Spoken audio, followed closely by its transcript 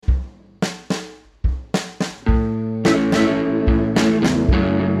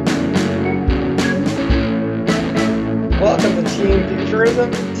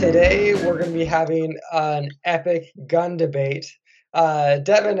futurism. Today, we're going to be having an epic gun debate.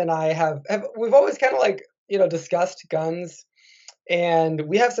 Devin and I we've always kind of discussed guns, and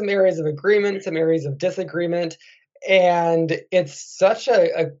we have some areas of agreement, some areas of disagreement, and it's such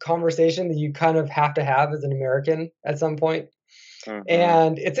a conversation that you kind of have to have as an American at some point. Mhm.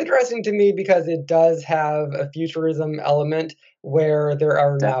 And it's interesting to me because it does have a futurism element where there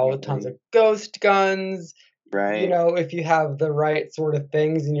are now tons of Definitely. ghost guns. Right. If you have the right sort of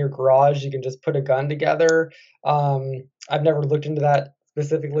things in your garage, you can just put a gun together. Um, I've never looked into that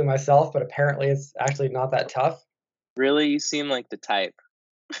specifically myself, but apparently it's actually not that tough. Really, you seem like the type.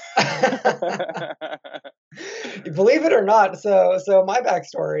 Believe it or not, so my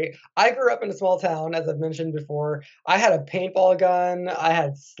backstory, I grew up in a small town, as I've mentioned before. I had a paintball gun, I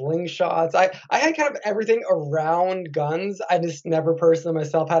had slingshots, I had kind of everything around guns. I just never personally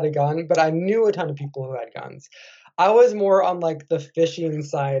myself had a gun, but I knew a ton of people who had guns. I was more on like the fishing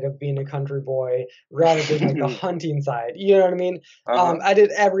side of being a country boy rather than like the hunting side. You know what I mean? Uh-huh. I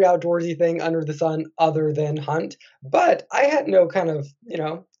did every outdoorsy thing under the sun other than hunt, but I had no kind of,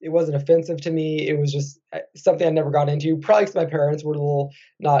 it wasn't offensive to me. It was just something I never got into, probably because my parents were a little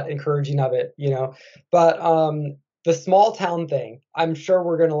not encouraging of it. But the small town thing, I'm sure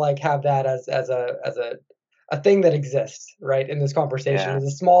we're gonna like have that as a thing that exists, right, in this conversation Yeah. is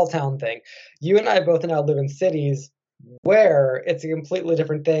a small town thing. You and I both now live in cities where it's a completely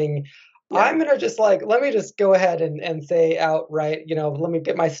different thing. Yeah. I'm gonna just let me just go ahead and say outright, let me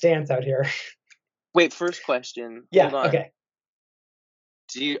get my stance out here. Wait, first question. Hold Yeah, on. okay.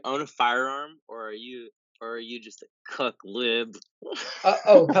 Do you own a firearm or are you just a cuck lib?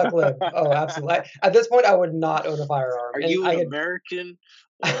 Oh, cuck lib. Oh, absolutely. At this point, I would not own a firearm, Are and you an I could. American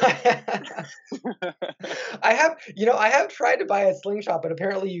or I have tried to buy a slingshot, but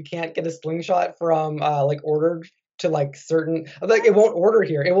apparently you can't get a slingshot from ordered to like certain like it won't order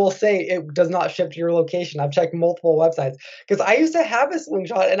here. It will say it does not ship to your location. I've checked multiple websites because I used to have a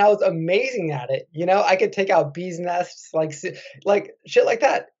slingshot and I was amazing at it. I could take out bees nests, like shit like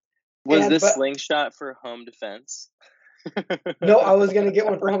that. was And this but slingshot for home defense? no, I was gonna get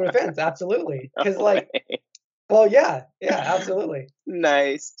one for home defense, absolutely. Because No way. well, yeah, yeah, absolutely.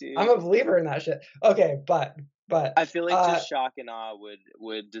 Nice, I'm dude. a believer in that shit. Okay, but I feel like just shock and awe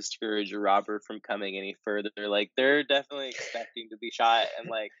would discourage a robber from coming any further. Like they're definitely expecting to be shot and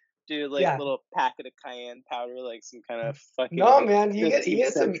like, dude, like yeah, little packet of cayenne powder, like some kind of no, fucking man, you get you 15th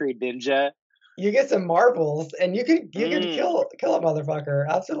get some century ninja. you get some marbles, and you could Mm. kill a motherfucker.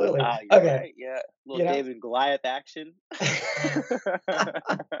 Absolutely. Ah, you're Okay, right. Yeah, little you know. David and Goliath action.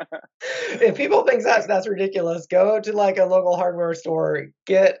 If people think that's ridiculous, go to like a local hardware store,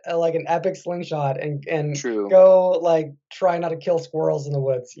 get like an epic slingshot, and True, go like try not to kill squirrels in the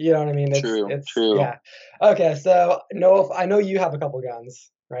woods. You know what I mean? It's true. yeah. Okay, so no, I know you have a couple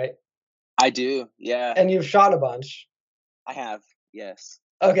guns, right? I do. Yeah, And you've shot a bunch. I have. Yes.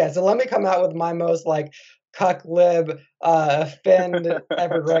 Okay, so let me come out with my most like cuck lib, offend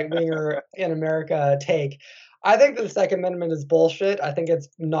every right winger in America take. I think that the Second Amendment is bullshit. I think it's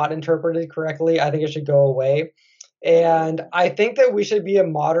not interpreted correctly. I think it should go away. Mm, And I think that we should be a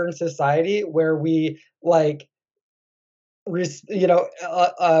modern society where we like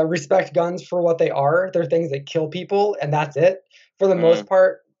respect guns for what they are. They're things that kill people, and that's it. For the most mm,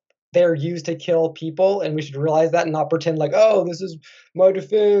 part, they're used to kill people, and we should realize that and not pretend like, oh, this is my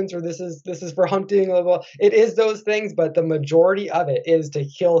defense or this is for hunting. Blah, blah. It is those things, but the majority of it is to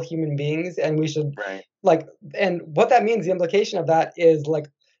kill human beings, and we should right. like. And what that means, the implication of that is like.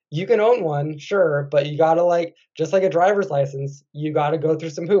 You can own one, sure, but you gotta like just like a driver's license, you gotta go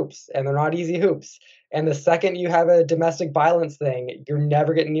through some hoops, and they're not easy hoops. And the second you have a domestic violence thing, you're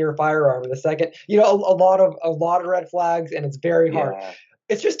never getting near a firearm. The second, a lot of red flags, and it's very hard. Yeah,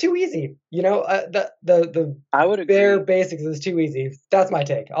 It's just too easy. The I would bare agree. basics is too easy. That's my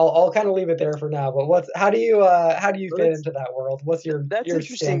take. I'll kind of leave it there for now. But how do you Well, fit into that world? What's that's your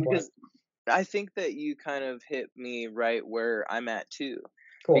interesting standpoint? because I think that you kind of hit me right where I'm at too,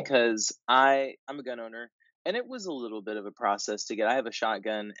 Cool. because I'm a gun owner, and it was a little bit of a process to get. I have a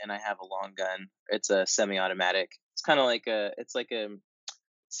shotgun and I have a long gun. It's a semi-automatic. It's kind of like a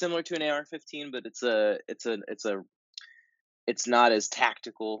similar to an AR-15, but it's not as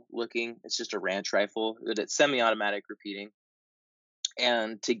tactical looking. It's just a ranch rifle, but it's semi-automatic repeating.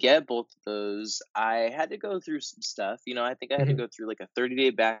 And to get both of those, I had to go through some stuff. I think I had to Hmm. go through like a 30-day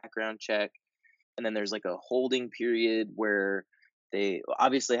background check, and then there's like a holding period where they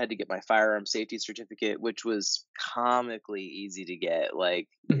obviously had to get my firearm safety certificate, which was comically easy to get. Like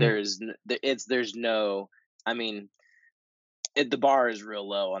Hmm. there's no, I mean, the bar is real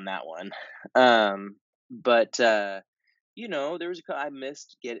low on that one. But there was I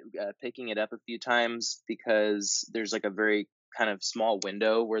missed picking it up a few times because there's like a very kind of small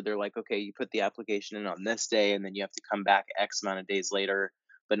window where they're like, okay, you put the application in on this day, and then you have to come back X amount of days later,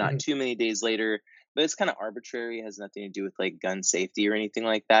 but not Mhm, too many days later. But it's kind of arbitrary. It has nothing to do with like gun safety or anything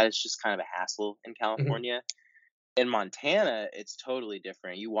like that. It's just kind of a hassle in mhm, California. In Montana, it's totally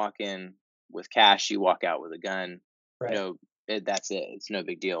different. You walk in with cash, you walk out with a gun. right. That's it. It's no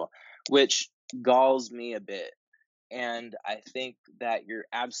big deal, which galls me a bit. And I think that you're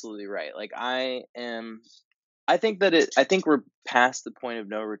absolutely right. Like I think we're past the point of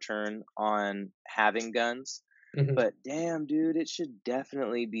no return on having guns, Mhm, but damn, dude, there should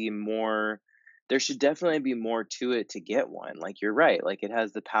definitely be more to it to get one. Like you're right. Like it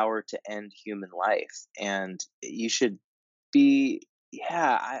has the power to end human life, and you should be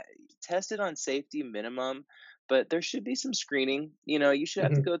yeah, tested on safety minimum, but there should be some screening. You should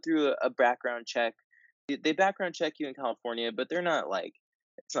have to mhm, go through a background check. They background check you in California, but they're not like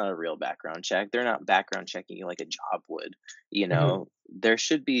it's not a real background check. They're not background checking you like a job would. mhm. There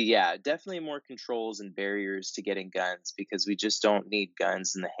should be, yeah, definitely more controls and barriers to getting guns because we just don't need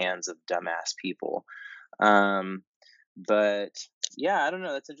guns in the hands of dumbass people. Um, but yeah, I don't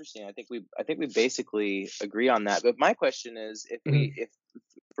know. That's interesting. I think we basically agree on that. But my question is, Mhm, if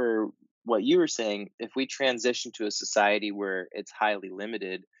for what you were saying, if we transition to a society where it's highly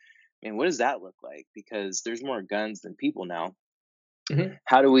limited, I mean, what does that look like? Because there's more guns than people now. mhm.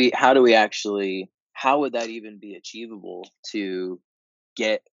 How would that even be achievable to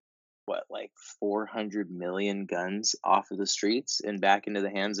get what, like 400 million guns off of the streets and back into the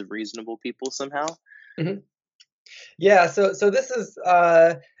hands of reasonable people somehow? Mhm. Yeah, so this is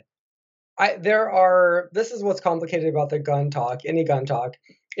I there are this is what's complicated about the gun talk, any gun talk,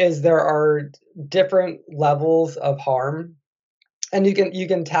 is there are different levels of harm, and you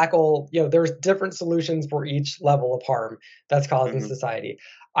can tackle, there's different solutions for each level of harm that's caused in Mhm. society.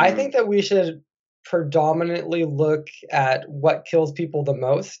 I Mhm. think that we should predominantly look at what kills people the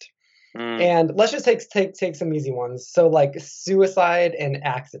most, Mm. and let's just take some easy ones. So like suicide and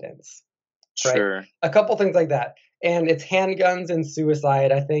accidents. Right? Sure. A couple things like that. And it's handguns and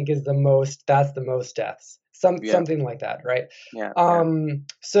suicide, I think, that's the most deaths. Yeah. Something like that, right? Yeah. Yeah.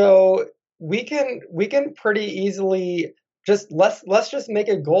 So we can pretty easily just let's just make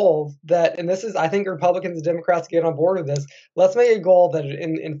a goal that, and this is, I think, Republicans and Democrats get on board with this. Let's make a goal that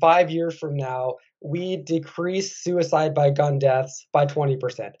in 5 years from now we decrease suicide by gun deaths by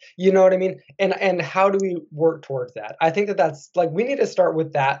 20%. You know what I mean? And how do we work towards that? I think that that's like we need to start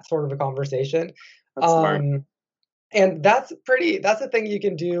with that sort of a conversation. That's smart. Um, and that's a thing you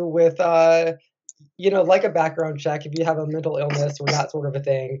can do with like a background check if you have a mental illness or that sort of a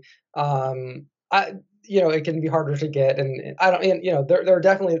thing. I it can be harder to get, and I don't and there are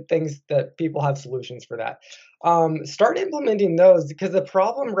definitely things that people have solutions for that. Start implementing those, because the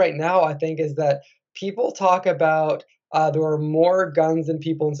problem right now, I think, is that people talk about there are more guns than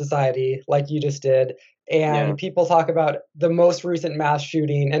people in society, like you just did, Yeah. and people talk about the most recent mass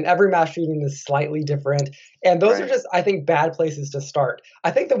shooting, and every mass shooting is slightly different, and those are Right. just, I think, bad places to start.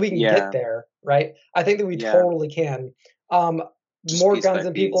 I think that we can get Yeah. there, right? I think that we Yeah. totally can. Um, Just more piece guns by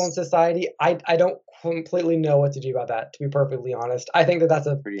than people in piece. society, I don't completely know what to do about that, to be perfectly honest. I think that that's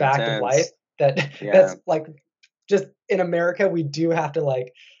a Pretty fact of life, intense. that Yeah. that's like just in America, we do have to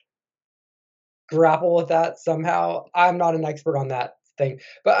like grapple with that somehow. I'm not an expert on that thing.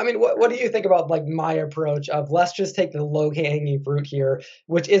 But I mean, what do Right. you think about like my approach of let's just take the low hanging fruit here,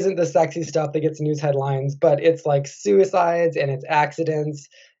 which isn't the sexy stuff that gets news headlines, but it's like suicides and it's accidents,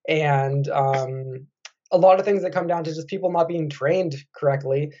 and a lot of things that come down to just people not being trained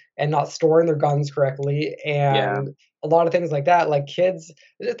correctly and not storing their guns correctly, Yeah. and a lot of things like that. Like kids,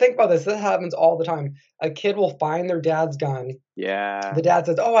 think about this. This happens all the time. A kid will find their dad's gun. The Yeah. dad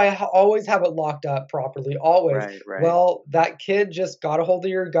says, "Oh, always have it locked up properly, always." Right. Right. Well, that kid just got a hold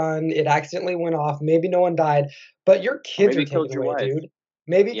of your gun. It accidentally went off. Maybe no one died, but your Or kids are maybe taken killed your away, wife. dude.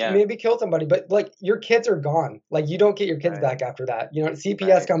 Maybe Yeah. maybe killed somebody, but like your kids are gone. Like you don't get your kids Right. back after that.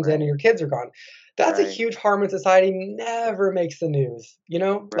 CPS Right. comes in and Right. your kids are gone. That's a Right. huge harm in society. Never makes the news.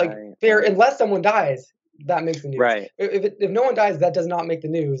 Like Right. fair, Right. unless someone dies, that makes the news. Right. If no one dies, that does not make the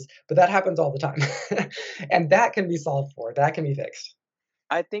news. But that happens all the time, and that can be solved for. That can be fixed.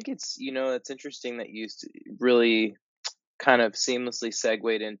 I think it's interesting that really kind of seamlessly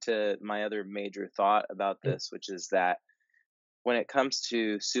segued into my other major thought about Mm, this, which is that when it comes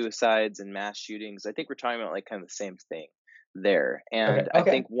to suicides and mass shootings, I think we're talking about like kind of the same thing there. okay. And I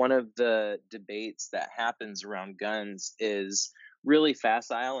Okay. think one of the debates that happens around guns is really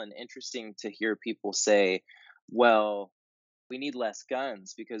facile and interesting to hear people say, well, we need less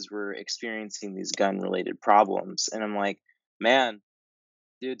guns because we're experiencing these gun related problems. And I'm like, Man,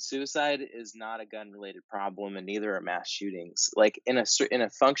 dude, suicide is not a gun-related problem, and neither are mass shootings. Like, in a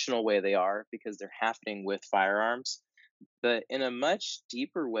functional way, they are because they're happening with firearms, but in a much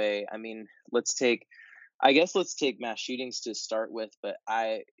deeper way, I mean, let's take mass shootings to start with, but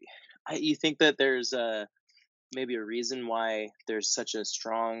you think that there's maybe a reason why there's such a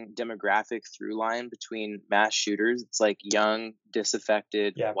strong demographic through line between mass shooters? It's like young,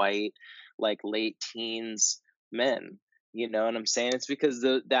 disaffected, Yeah. white, like late teens men. You know what I'm saying? It's because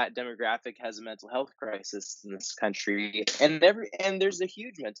that demographic has a mental health crisis in this country, and there's a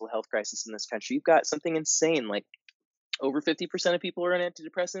huge mental health crisis in this country. You've got something insane, like over 50% of people are on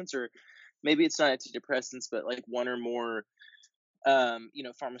antidepressants, or maybe it's not antidepressants, but like one or more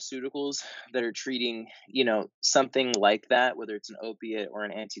pharmaceuticals that are treating, something like that, whether it's an opiate or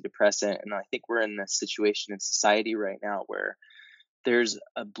an antidepressant. And I think we're in this situation in society right now where there's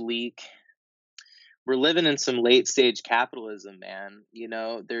a bleak, we're living in some late stage capitalism, man.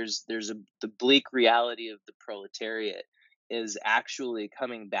 The bleak reality of the proletariat is actually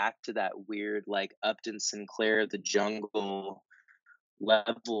coming back to that weird, like Upton Sinclair, the jungle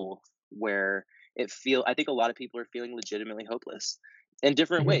level where I think a lot of people are feeling legitimately hopeless in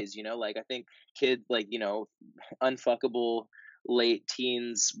different Mhm. ways, like I think kids, like, unfuckable late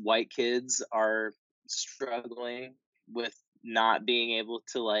teens white kids are struggling with not being able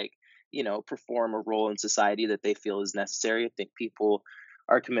to, like, perform a role in society that they feel is necessary. I think people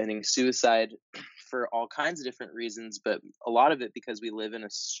are committing suicide for all kinds of different reasons, but a lot of it because we live in a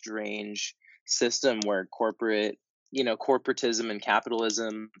strange system where corporatism and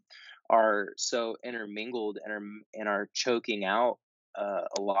capitalism are so intermingled and are choking out a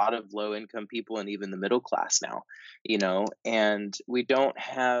lot of low income people and even the middle class now, and we don't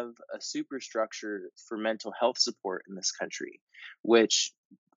have a superstructure for mental health support in this country, which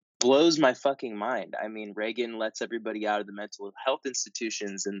blows my fucking mind. I mean, Reagan lets everybody out of the mental health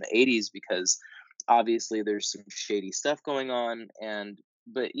institutions in the 80s because obviously there's some shady stuff going on,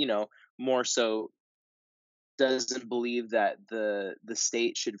 but more so doesn't believe that the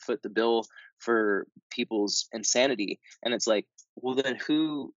state should foot the bill for people's insanity. And it's like, well, then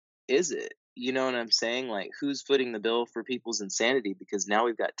who is it? You know what I'm saying? Like, who's footing the bill for people's insanity? Because now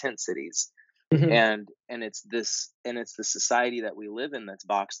we've got tent cities, Mhm. and it's the society that we live in that's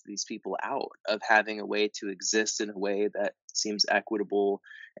boxed these people out of having a way to exist in a way that seems equitable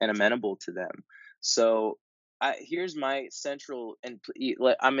and amenable to them. So here's my central, and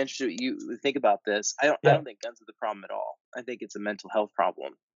I'm interested you think about this. I Yeah. don't think guns are the problem at all. I think it's a mental health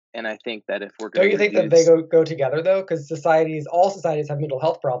problem, and I think that if we're going to Don't you think that they reduce, go together though? Because all societies have mental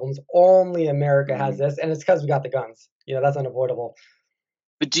health problems. Only America has mm, this, and it's because we got the guns. That's unavoidable.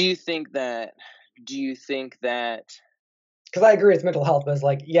 but do you think that Because I agree, it's mental health, but it's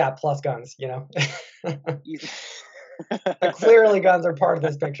like, yeah, plus guns. you But clearly, guns are part of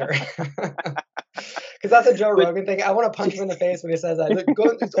this picture. Because that's a Joe but Rogan thing. I want to punch him in the face when he says that. The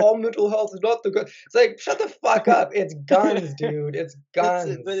gun, it's all mental health. It's not the gun. It's like, shut the fuck up. It's guns, dude. It's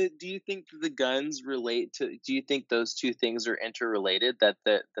guns. Do you think the guns relate to? Do you think those two things are interrelated? That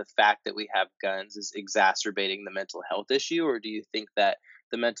the fact that we have guns is exacerbating the mental health issue, or do you think that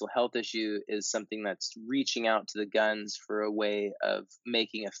the mental health issue is something that's reaching out to the guns for a way of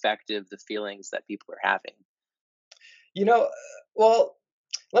making effective the feelings that people are having? You know, well,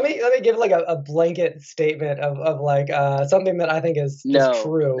 let me give like a blanket statement of like something that I think is No,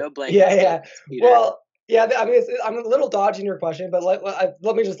 true. no blanket Yeah, yeah. statements, Peter. Well, yeah. I mean, I'm a little dodging your question, but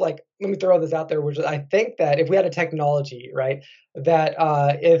let me just let me throw this out there, which is I think that if we had a technology, right, that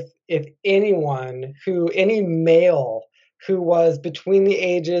if any male who was between the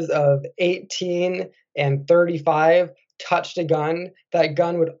ages of 18 and 35 touched a gun, that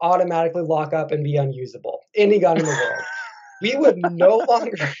gun would automatically lock up and be unusable. Any gun in the world. We would no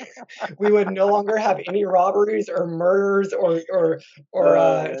longer we would no longer have any robberies or murders or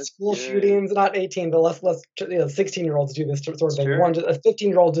That's school good. shootings. Not 18, but let's 16-year-olds do this sort of thing. Sure, A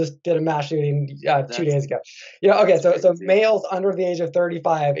 15-year-old just did a mass shooting 2 days that's ago. Okay, that's so crazy. males under the age of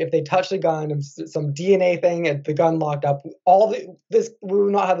 35, if they touched a gun and some DNA thing and the gun locked up, we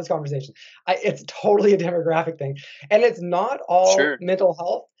would not have this conversation. It's totally a demographic thing, and it's not all Sure, mental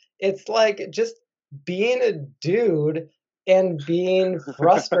health. It's like just being a dude and being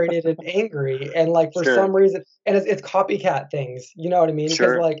frustrated and angry and like for some sure, reason and it's copycat things, you know what I mean? Because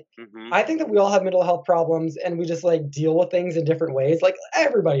sure. like Mhm. I think that we all have mental health problems and we just like deal with things in different ways. Like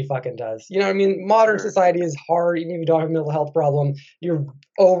everybody fucking does. You know what I mean? Modern Sure, society is hard, even if you don't have a mental health problem, you're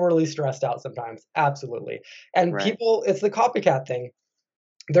overly stressed out sometimes. Absolutely. And right. people, it's the copycat thing.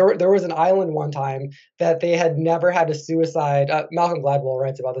 there was an island one time that they had never had a suicide. Malcolm Gladwell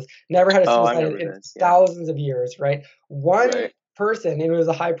writes about this. Never had a Oh, I suicide remember in this. Yeah. thousands of years. Right, one Right. person, and it was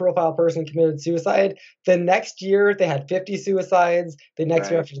a high profile person, committed suicide. The next year they had 50 suicides. The next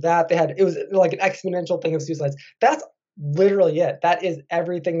year Right. after that they had, it was like an exponential thing of suicides. That's literally it. That is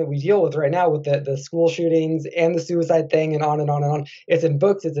everything that we deal with right now with the school shootings and the suicide thing, and on and on and on. It's in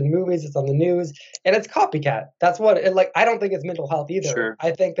books, it's in movies, it's on the news, and it's copycat. That's what it, like. I don't think it's mental health either. Sure.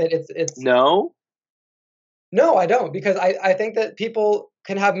 I think that it's No, no, I don't, because I think that people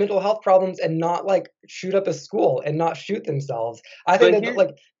can have mental health problems and not like shoot up a school and not shoot themselves. I think but that here,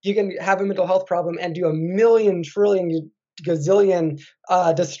 like you can have a mental health problem and do a million trillion gazillion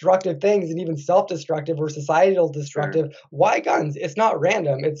destructive things, and even self-destructive or societal sure. destructive. Why guns? It's not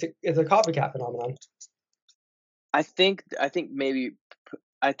random. It's a copycat phenomenon. I think maybe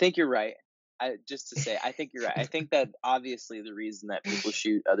I think you're right. Just to say, I think you're right. I think that obviously the reason that people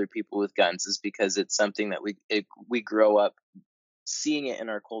shoot other people with guns is because it's something that we grow up seeing it in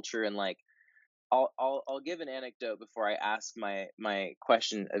our culture. And like, I'll give an anecdote before I ask my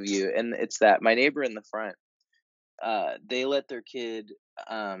question of you, and it's that my neighbor in the front, they let their kid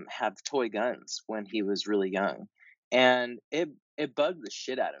have toy guns when he was really young, and it bugged the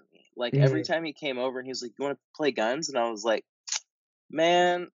shit out of me. Like every Mhm. time he came over and he was like, "You want to play guns?" and I was like,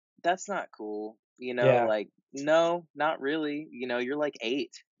 "Man, that's not cool." Yeah. Like, no, not really. You're like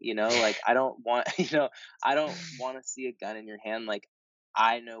 8. Like I don't want, I don't want to see a gun in your hand. Like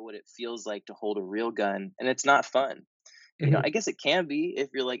I know what it feels like to hold a real gun, and it's not fun. I Mhm. guess it can be if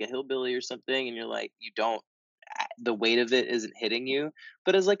you're like a hillbilly or something and you're like, you don't, the weight of it isn't hitting you.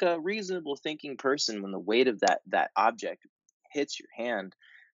 But as like a reasonable thinking person, when the weight of that object hits your hand,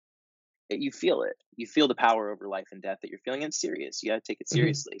 you feel it. You feel the power over life and death that you're feeling. It's serious. You got to take it Mhm.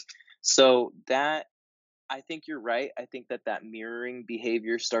 seriously. So that, I think you're right. I think that mirroring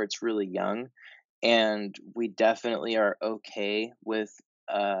behavior starts really young, and we definitely are okay with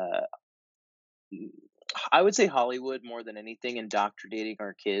uh I would say Hollywood more than anything indoctrinating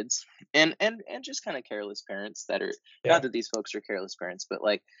our kids, and just kind of careless parents that are, not Yeah. that these folks are careless parents, but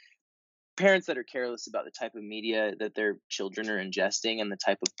like parents that are careless about the type of media that their children are ingesting and the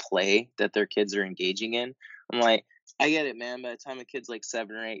type of play that their kids are engaging in. I'm like, I get it, man. By the time a kid's like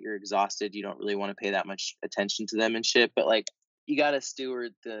 7 or 8, you're exhausted. You don't really want to pay that much attention to them and shit. But like, you got to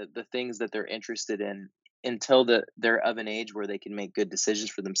steward the things that they're interested in until they're of an age where they can make good decisions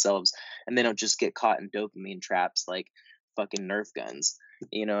for themselves, and they don't just get caught in dopamine traps like fucking Nerf guns.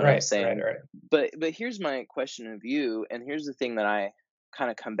 You know what I'm Right. Right. saying? Right. But here's my question of you, and here's the thing that I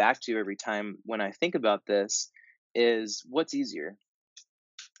kind of come back to every time when I think about this is, what's easier?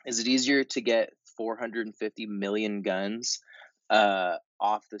 Is it easier to get 450 million guns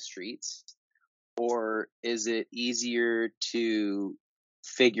off the streets, or is it easier to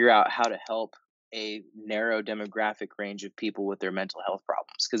figure out how to help a narrow demographic range of people with their mental health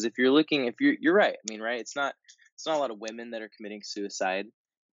problems? Because if you're right. I mean, right? It's not a lot of women that are committing suicide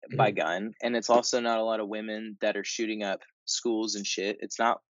by Mhm. gun, and it's also not a lot of women that are shooting up schools and shit. It's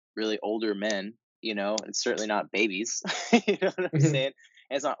not really older men. It's certainly not babies. You know what I'm Mhm. saying?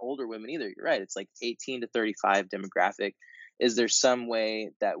 And it's not older women either. You're right. It's like 18 to 35 demographic. Is there some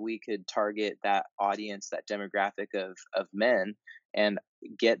way that we could target that audience, that demographic of men, and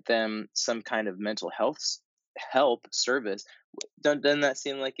get them some kind of mental health help service? Doesn't that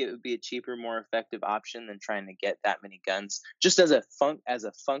seem like it would be a cheaper, more effective option than trying to get that many guns? Just as a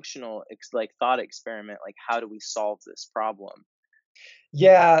functional like thought experiment, like how do we solve this problem?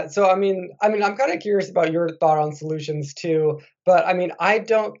 Yeah, so I mean, I'm kind of curious about your thought on solutions too, but I mean, I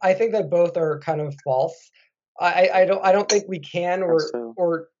don't. I think that both are kind of false. I don't think we can How so?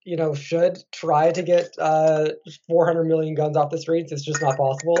 or should try to get 400 million guns off the streets. It's just not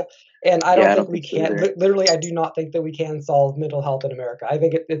possible, and I Yeah, don't I think don't we think so can. either. Literally, I do not think that we can solve mental health in America. I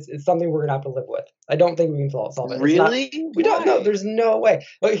think it's something we're gonna have to live with. I don't think we can solve it. It's not. Really? We don't. No, Why? there's no way.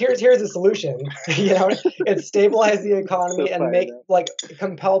 But here's a solution. It's stabilize the I'm so economy and fired make up. like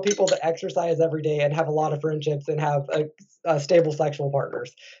compel people to exercise every day and have a lot of friendships and have stable sexual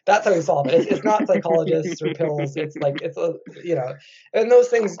partners. That's how you solve it. It's not psychologists or pills. It's like it's a and those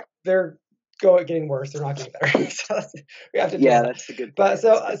things, they're getting worse. They're not getting better. So we have to deal Yeah, with that. that's a good But point. That's a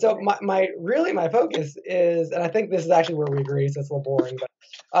so good so point. my focus is, and I think this is actually where we agree. So it's a little boring,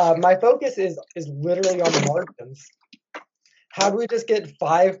 but my focus is literally on the margins. How do we just get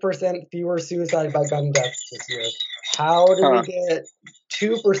 5% fewer suicide by gun deaths this year? How do we Huh. get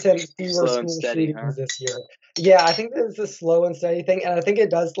 2% fewer Slow and school steady, huh? shootings this year? Yeah, I think that it's a slow and steady thing, and I think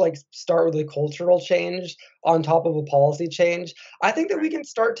it does, like, start with a cultural change on top of a policy change. I think that we Right. can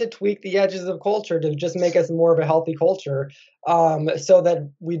start to tweak the edges of culture to just make us more of a healthy culture, so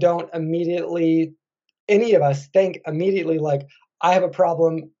that we don't immediately any of us think immediately like, "I have a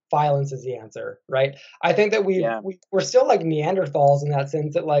problem, violence is the answer," right? I think that Yeah, we're still like Neanderthals in that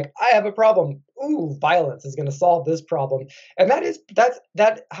sense that like, "I have a problem. Ooh, violence is gonna solve this problem." And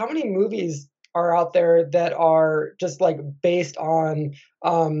that how many movies are out there that are just, like, based on,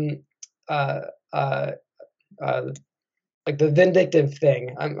 um, uh, uh, uh, like, the vindictive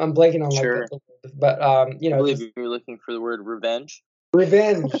thing? I'm blanking on, like, sure. but, I believe just you were looking for the word revenge.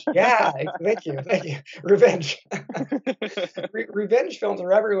 revenge. Yeah, thank you, thank you. Revenge. Revenge films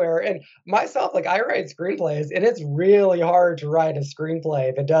are everywhere, and myself, like, I write screenplays, and it's really hard to write a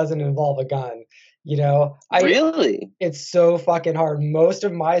screenplay that doesn't involve a gun, you know? I Really? It's so fucking hard. Most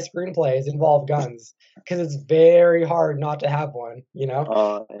of my screenplays involve guns because it's very hard not to have one, you know?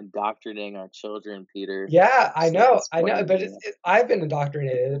 Oh, indoctrinating our children, Peter. Yeah, So I know, disappointing, but man. I've been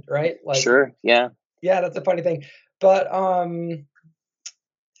indoctrinated, right? Like, Sure, yeah. yeah, that's a funny thing. But,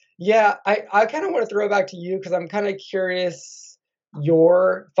 yeah, I kinda wanna throw it back to you because 'cause I'm kinda curious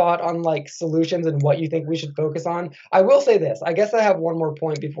your thought on, like, solutions and what you think we should focus on. I will say this, I guess I have one more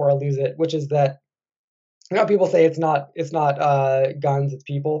point before I lose it, which is that, you know, people say it's not, guns, it's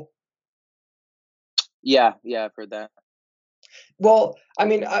people. Yeah, yeah, I've heard that. Well, I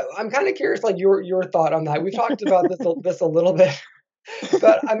mean, I'm kinda curious, like, your thought on that. We've talked about this a little bit,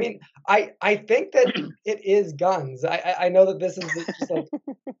 but, I mean, I think that it is guns. I know that this is just, like,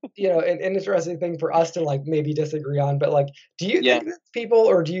 you know, an interesting thing for us to, like, maybe disagree on, but, like, do you Yeah, think it's people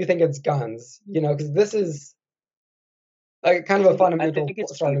or do you think it's guns? You know, because this is, like, kind of a I think fundamental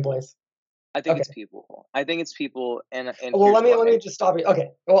it's starting people. place. I think Okay. it's people. I think it's people, and Well, here's let why. me just stop you. Okay.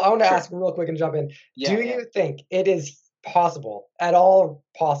 Well, I want to Sure. ask real quick and jump in. Do Yeah, yeah. you think it is possible, at all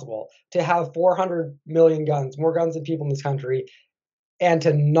possible, to have 400 million guns, more guns than people in this country, and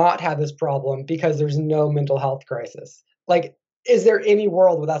to not have this problem because there's no mental health crisis? Like, is there any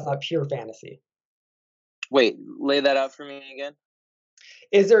world where that's not pure fantasy? Wait, lay that out for me again?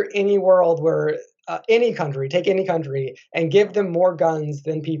 Is there any world where any country, take any country, and give Uh-huh. them more guns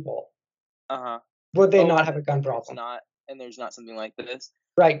than people? Uh-huh. Would they Oh, not have a gun problem? and there's not something like this?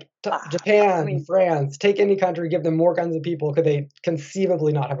 Right. I Japan, mean, France, take any country, give them more guns than people. Could they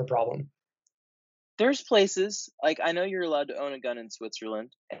conceivably not have a problem? there's places, like, I know you're allowed to own a gun in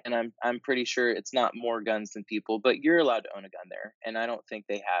Switzerland, and I'm pretty sure it's not more guns than people, but you're allowed to own a gun there, and I don't think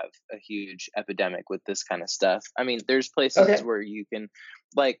they have a huge epidemic with this kinda stuff. I mean, there's places Okay. where you can,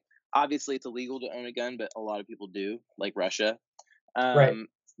 like, obviously, it's illegal to own a gun, but a lot of people do, like Russia. Right.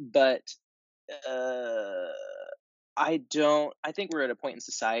 But, uh, I think we're at a point in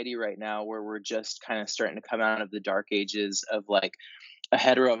society right now where we're just kinda starting to come out of the dark ages of, like, a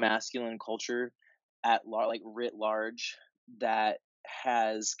heteromasculine culture like writ large, that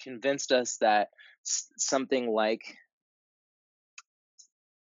has convinced us that something like,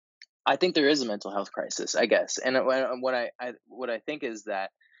 I think there is a mental health crisis, I guess. And what I think is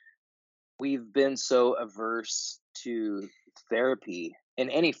that we've been so averse to therapy in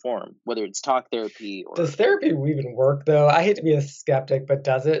any form, whether it's talk therapy Does or, therapy even work though? I hate to be a skeptic, but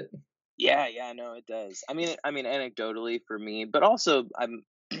does it? yeah, yeah, no, it does. I mean, anecdotally for me, but also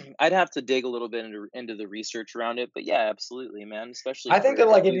I'd have to dig a little bit into the research around it. But yeah, absolutely, man, especially I think for that,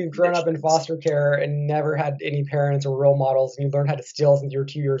 like, if acute you've grown up in conditions. foster care and never had any parents or role models, and you learned how to steal since you were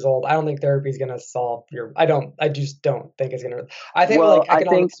 2 years old, I don't think therapy is gonna solve your I just don't think it's gonna I think, like, Well, I economic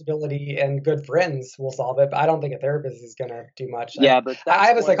think, stability and good friends will solve it, but I don't think a therapist is gonna do much. yeah, but I that's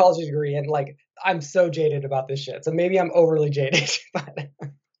have a one. psychology degree, and, like, I'm so jaded about this shit, so maybe I'm overly jaded, but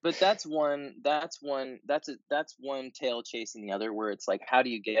But that's one tail chasing the other, where it's like, how do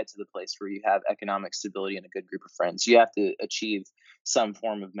you get to the place where you have economic stability and a good group of friends? You have to achieve some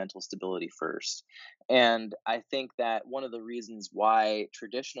form of mental stability first. And I think that one of the reasons why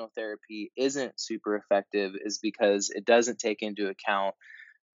traditional therapy isn't super effective is because it doesn't take into account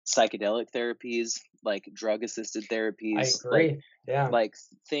psychedelic therapies, like drug assisted I therapies, agree, yeah. like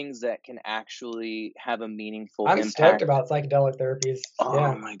things that can actually have a meaningful I'm stoked impact. about psychedelic therapies, Oh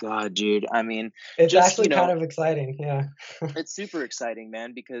yeah. my god, dude. I mean, It's just, actually kind of exciting, yeah. it's super exciting,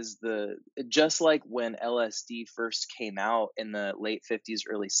 man, because just like when LSD first came out in the late 50s,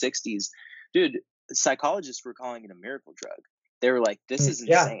 early 60s, dude, psychologists were calling it a miracle drug. They were like, this is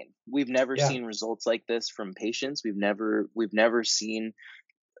Yeah, insane. We've never yeah. seen results like this from patients. We've never seen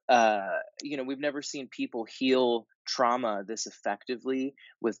uh, we've never seen people heal trauma this effectively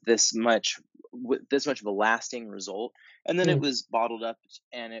with this much of a lasting result. And then it Mm, was bottled up,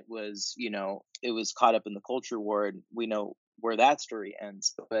 and it was caught up in the culture war, and we know where that story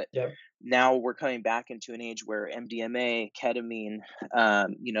ends. But yep. now we're coming back into an age where MDMA, ketamine,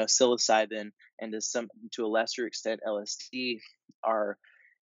 psilocybin, and to a lesser extent LSD are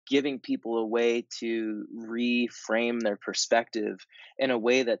giving people a way to reframe their perspective in a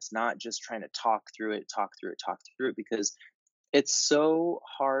way that's not just trying to talk through it, because it's so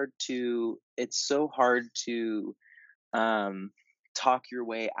hard to um, talk your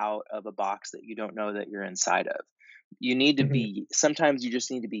way out of a box that you don't know that you're inside of. Mhm. Sometimes you just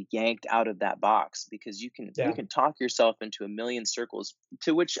need to be yanked out of that box, because you Yeah. can talk yourself into a million circles,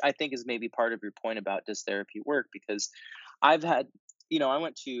 to which I think is maybe part of your point about does therapy work. Because I've had I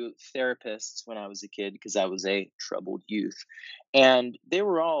went to therapists when I was a kid because I was a troubled youth, and they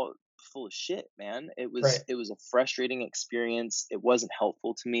were all full of shit, man. Right. It was a frustrating experience. It wasn't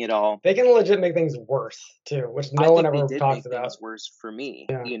helpful to me at all. They can legit make things worse too, which I no one think they ever did talks make about. things worse for me,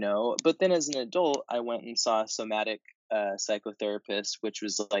 Yeah. but then as an adult, I went and saw a somatic psychotherapist, which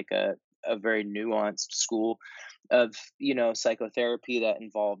was like a very nuanced school of, psychotherapy that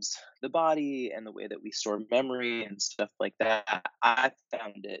involves the body and the way that we store memory and stuff like that. I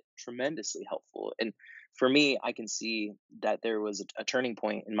found it tremendously helpful. And for me, I can see that there was a turning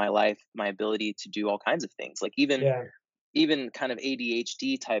point in my life, my ability to do all kinds of things. Like Yeah. even kind of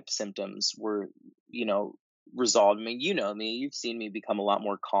ADHD type symptoms were, you know, resolved. I mean, you know me, you've seen me become a lot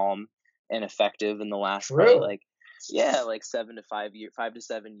more calm and effective in the last probably True. like 5 to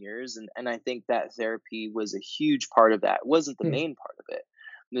 7 years. And I think that therapy was a huge part of that. It wasn't the Hmm. main part of it.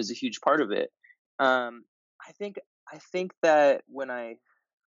 It was a huge part of it. Um, I think I think that when I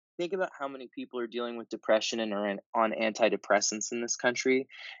think about how many people are dealing with depression and are on antidepressants in this country,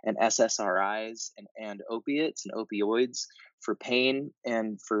 and SSRIs, and opiates and opioids for pain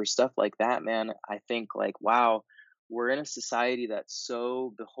and for stuff like that, man. I think like, wow, we're in a society that's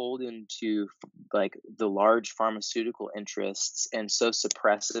so beholden to like the large pharmaceutical interests, and so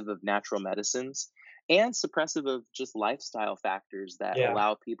suppressive of natural medicines, and suppressive of just lifestyle factors that Yeah.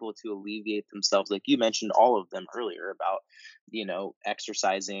 allow people to alleviate themselves, like you mentioned all of them earlier about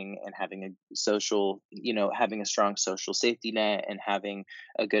exercising and having a having a strong social safety net, and having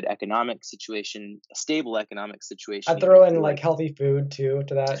a good economic situation, a stable economic situation, I'd even throw if in you're like like, healthy food too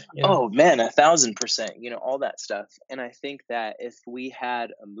to that. Yeah. oh man, 1,000%, all that stuff. And I think that if we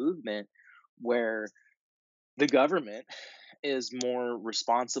had a movement where the government is more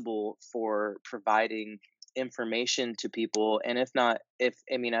responsible for providing information to people, and if not if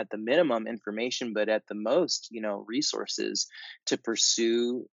I mean at the minimum information, but at the most resources to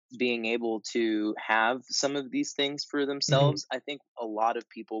pursue being able to have some of these things for Hmm. themselves, I think a lot of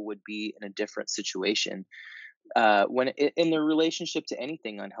people would be in a different situation in their relationship to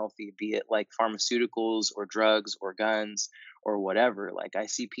anything unhealthy, be it like pharmaceuticals or drugs or guns or whatever. Like I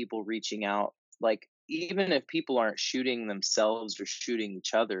see people reaching out, like even if people aren't shooting themselves or shooting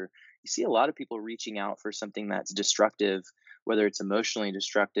each other, you see a lot of people reaching out for something that's destructive, whether it's emotionally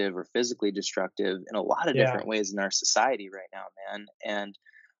destructive or physically destructive, in a lot of Yeah. different ways in our society right now, man. And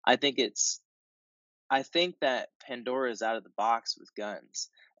I think it's I think that Pandora is out of the box with guns.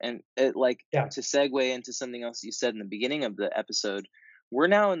 And Yeah. to segue into something else you said in the beginning of the episode, we're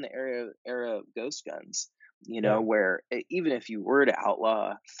now in the era of ghost guns, Yeah. where even if you were to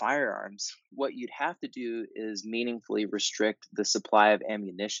outlaw firearms, what you'd have to do is meaningfully restrict the supply of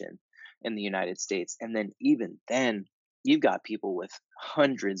ammunition in the United States. And then even then, you've got people with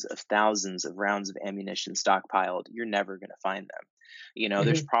hundreds of thousands of rounds of ammunition stockpiled. You're never going to find them.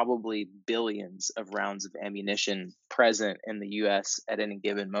 There's Hmm. probably billions of rounds of ammunition present in the US at any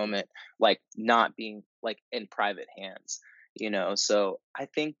given moment, like not being like in private hands, So I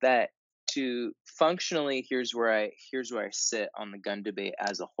think that to functionally, here's where I sit on the gun debate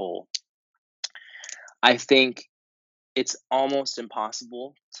as a whole. I think it's almost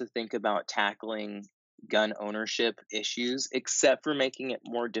impossible to think about tackling gun ownership issues except for making it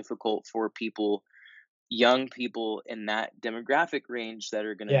more difficult for young people in that demographic range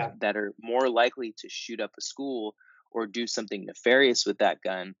Yeah. that are more likely to shoot up a school or do something nefarious with that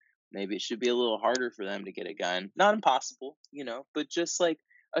gun. Maybe it should be a little harder for them to get a gun. Not impossible, but just like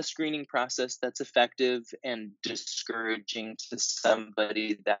a screening process that's effective and discouraging to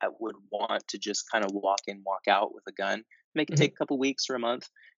somebody that would want to just kind of walk in, walk out with a gun. Make it take Hmm. a couple weeks or a month,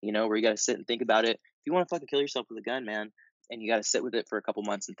 where you got to sit and think about it. If you want to fucking kill yourself with a gun, man, and you got to sit with it for a couple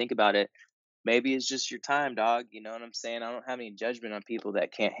months and think about it, maybe it's just your time, dog. You know what I'm saying? I don't have any judgment on people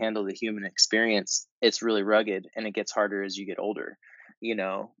that can't handle the human experience. It's really rugged, and it gets harder as you get older.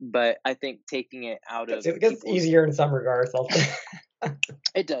 but I think taking it out of It gets people's easier in some regards.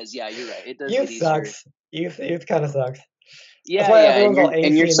 it does, yeah, you're right. It does Youth get easier. sucks. Youth kind of sucks. That's Yeah, why yeah, everyone's all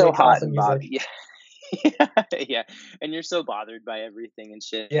and you're angsty and so makes hot awesome and music. bothered. Yeah. Yeah, yeah, and you're so bothered by everything and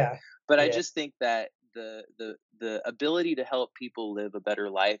shit. Yeah, But I yeah. just think that the ability to help people live a better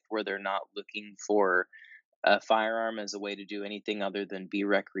life where they're not looking for a firearm as a way to do anything other than be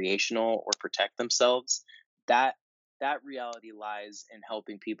recreational or protect themselves, that that reality lies in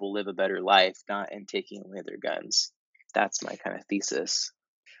helping people live a better life, not in taking away their guns. That's my kind of thesis.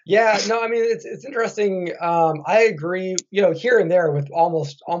 Yeah, no, I mean it's interesting. I agree, here and there with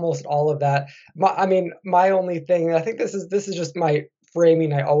almost all of that. I mean, my only thing, and I think this is just my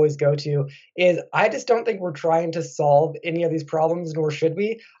framing I always go to, is I just don't think we're trying to solve any of these problems, nor should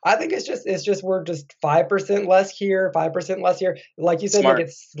we. I think it's just we're just 5% less here, 5% less here. Like you said, make Smart,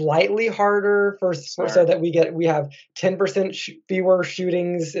 it slightly harder for so smart. that we have 10% fewer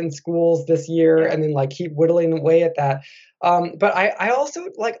shootings in schools this year, Yeah. and then like keep whittling away at that. But I also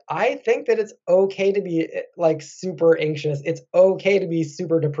like I think that it's okay to be like super anxious. It's okay to be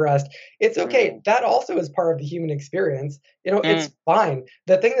super depressed. It's okay. Mm, That also is part of the human experience. It's mm, fine.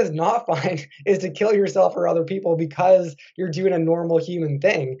 The thing that's not fine is to kill yourself or other people because you're doing a normal human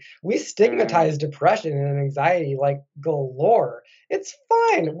thing. We mm, stigmatize depression and anxiety like galore. It's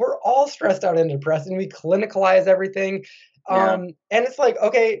fine. We're all stressed out and depressed, and we clinicalize everything. yeah. And it's like,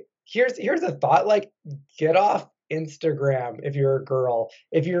 okay, here's a thought. Like, get off Instagram if you're a girl.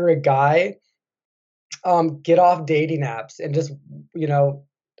 If you're a guy, get off dating apps and just, you know,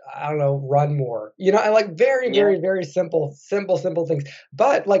 I don't know, run more. And like very, Yeah. very, very simple things.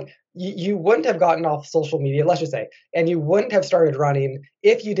 But like you wouldn't have gotten off social media, let's just say, and you wouldn't have started running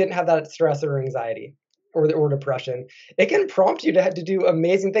if you didn't have that stress or anxiety or depression. It can prompt you to do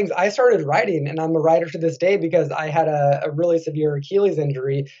amazing things. I started writing, and I'm a writer to this day because I had a really severe Achilles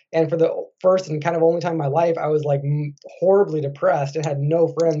injury, and for the first and kind of only time in my life, I was like horribly depressed and had no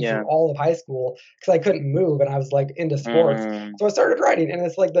friends through Yeah. all of high school because I couldn't move and I was like into sports. Mm, So I started writing, and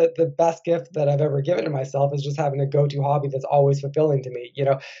it's like the best gift that I've ever given to myself is just having a go-to hobby that's always fulfilling to me.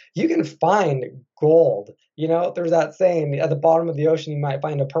 You can find gold. There's that saying, at the bottom of the ocean, you might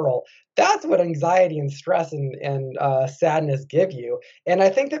find a pearl. That's what anxiety and stress and sadness give you. And I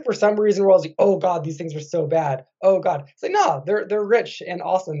think that for some reason we're always like, oh God, these things are so bad. Oh God. It's like, no, they're rich and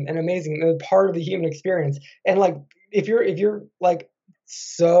awesome and amazing. And they're part of the human experience. And like if you're like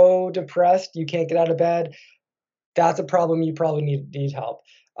so depressed you can't get out of bed, that's a problem. You probably need help.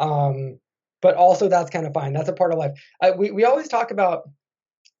 Um, but also that's kind of fine. That's a part of life. We always talk about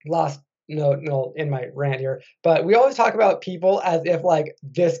last no in my rant here, but we always talk about people as if like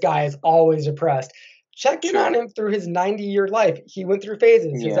this guy is always depressed. Check in on true. him through his 90-year life. He went through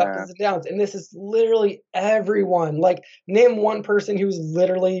phases, his ups Yeah. and downs, and this is literally everyone. Like, name one person who's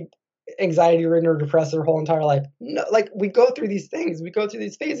literally anxiety ridden or depressed their whole entire life. No, like we go through these things, we go through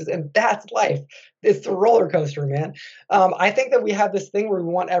these phases, and that's life. It's the roller coaster, man. I think that we have this thing where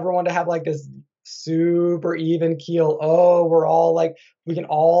we want everyone to have like this super even keel. Oh, we're all like we can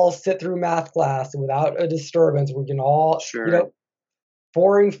all sit through math class without a disturbance. We can all, Sure.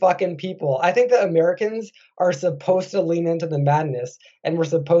 boring fucking people. I think that Americans are supposed to lean into the madness and we're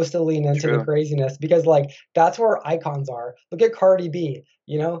supposed to lean into the True. craziness because like that's where icons are. Look at Cardi B,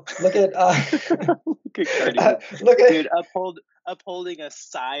 look at Look at Cardi B. look at Dude, upholding a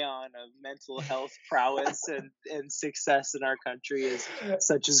scion of mental health prowess and success in our country is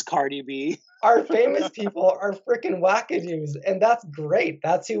such as Cardi B. our famous people are freaking wackadoos, and that's great.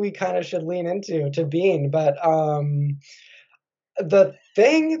 That's who we kind of should lean into to being. But the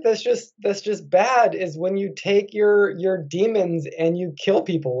thing that's just bad is when you take your demons and you kill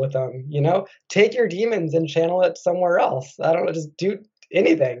people with them. Take your demons and channel it somewhere else. I don't know, just do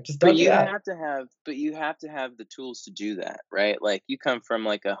anything, just don't do that. But you have to have the tools to do that, right? Like you come from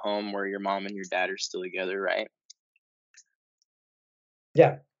like a home where your mom and your dad are still together, right?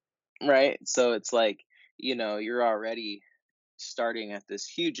 Yeah. Right? So it's like, you're already starting at this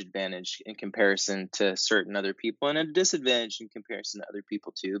huge advantage in comparison to certain other people and a disadvantage in comparison to other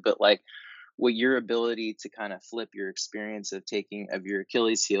people too. But like what your ability to kind of flip your experience of your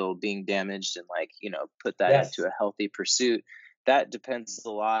Achilles heel being damaged and like, put that into Yes. a healthy pursuit, that depends a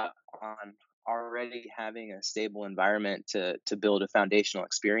lot on already having a stable environment to build a foundational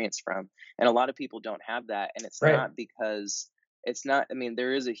experience from. And a lot of people don't have that. And it's Right. not because it's not, I mean,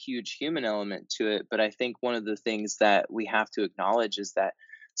 there is a huge human element to it, but I think one of the things that we have to acknowledge is that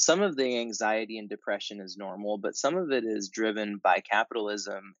some of the anxiety and depression is normal, but some of it is driven by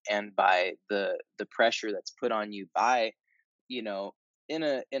capitalism and by the pressure that's put on you by, you know, in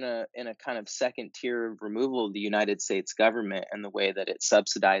a kind of second tier removal of the United States government and the way that it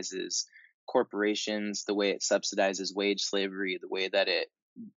subsidizes corporations, the way it subsidizes wage slavery, the way that it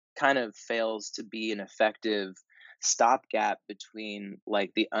kind of fails to be an effective stopgap between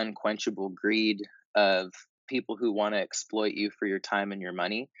like the unquenchable greed of people who want to exploit you for your time and your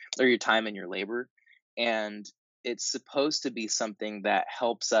money, or your time and your labor. And it's supposed to be something that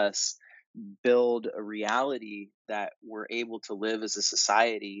helps us build a reality that we're able to live as a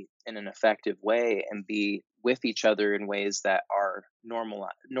society in an effective way and be with each other in ways that are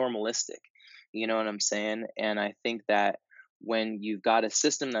normalistic. You know what I'm saying? And I think that when you've got a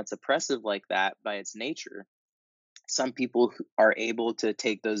system that's oppressive like that by its nature, some people are able to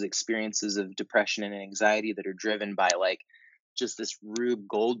take those experiences of depression and anxiety that are driven by like just this Rube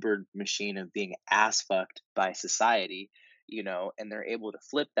Goldberg machine of being ass fucked by society, and they're able to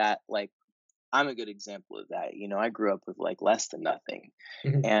flip that. Like, I'm a good example of that. I grew up with like less than nothing,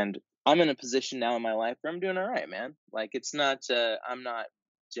 Mhm. and I'm in a position now in my life where I'm doing all right, man. Like, it's not, I'm not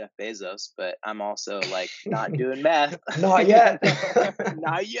Jeff Bezos, but I'm also like not doing meth, Not yet.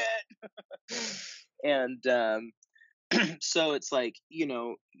 not yet. And so it's like,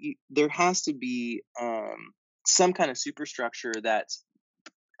 there has to be some kind of superstructure that's,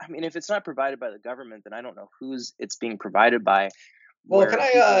 I mean, if it's not provided by the government, then I don't know whose it's being provided by, Well, can where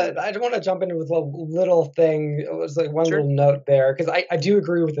people. I want to jump into with a little thing. It was like one Sure. little note there because I do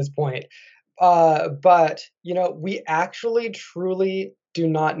agree with this point. But we actually truly do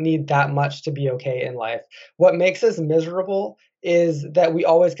not need that much to be okay in life. What makes us miserable is that we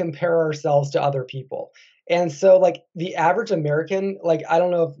always compare ourselves to other people. And so like the average American, like I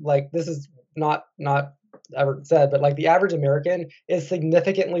don't know if like this is not ever said, but like the average American is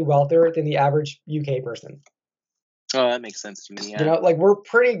significantly wealthier than the average UK person. Oh, that makes sense to me. Yeah. Like we're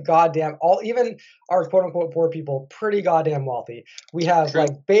pretty goddamn all even our quote unquote poor people pretty goddamn wealthy. We have True.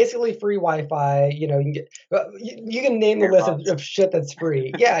 like basically free Wi-Fi. You can get you can name the list AirPods. of shit that's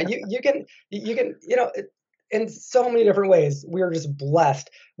free. Yeah, you can in so many different ways. We're just blessed.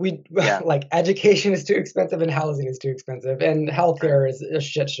 We Yeah. like education is too expensive and housing is too expensive and Right. healthcare is a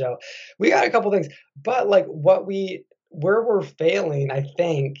shit show. We got a couple things, but like where we're failing, I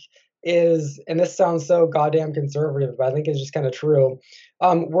think is, and this sounds so goddamn conservative, but I think it's just kind of true.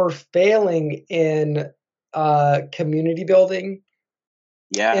 We're failing in community building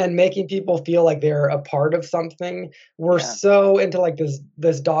Yeah. and making people feel like they're a part of something. We're Yeah. so into like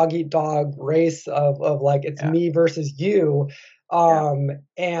this dog eat dog race of like it's Yeah. me versus you. Yeah.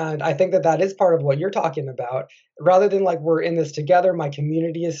 And I think that that is part of what you're talking about. Rather than like we're in this together, my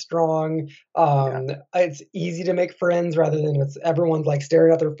community is strong. Yeah. It's easy to make friends rather than it's everyone's like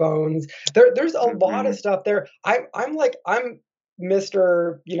staring at their phones. There's a lot of Hmm. stuff there. I'm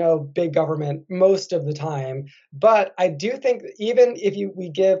Mr. Big government most of the time, but I do think that even if we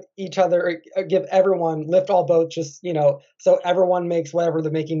give each other, give everyone, lift all boats, just, so everyone makes whatever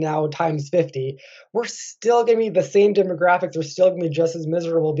they're making now times 50, we're still going to be the same demographics. They're still going to be just as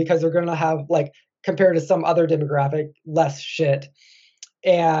miserable because they're going to have, like, compared to some other demographic, less shit.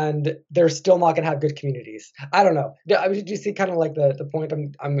 And they're still not going to have good communities. I don't know. I mean, did you see kind of like the point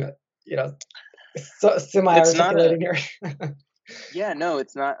I'm you know, so, semi It's not a. articulating here? Yeah, no,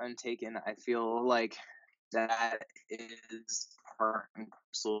 it's not untaken. I feel like that is part and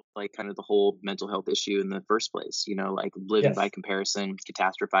parcel, like kind of the whole mental health issue in the first place, like living by Yes. comparison,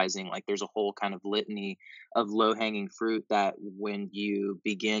 catastrophizing. Like there's a whole kind of litany of low hanging fruit that when you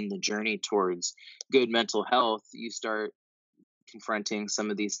begin the journey towards good mental health, you start confronting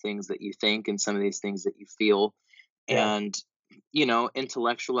some of these things that you think and some of these things that you feel, Yeah. and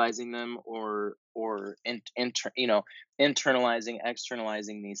intellectualizing them, or internalizing,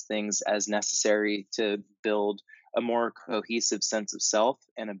 externalizing these things as necessary to build a more cohesive sense of self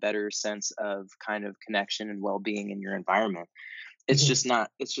and a better sense of kind of connection and well-being in your environment. It's just not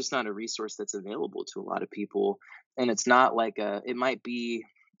a resource that's available to a lot of people, and it's not like a it might be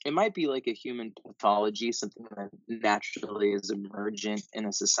like a human pathology, something that naturally is emergent in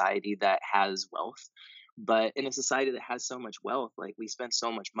a society that has wealth. But in a society that has so much wealth, like we spend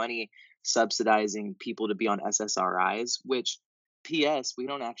so much money subsidizing people to be on SSRIs, which, P.S., we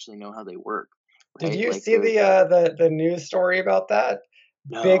don't actually know how they work, Did right? you Like see the news story about that?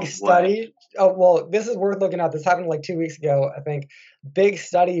 Big no, what? study. Oh, well, this is worth looking at. This happened like 2 weeks ago, I think. Big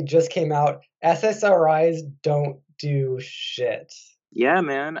study just came out. SSRIs don't do shit. Yeah,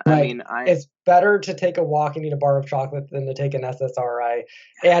 man. I Like mean, I it's better to take a walk and eat a bar of chocolate than to take an SSRI.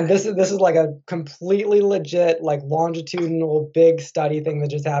 And I this is agree. like a completely legit, like longitudinal big study thing that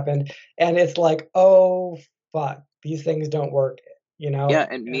just happened. And it's like, oh fuck, these things don't work. you know? Yeah,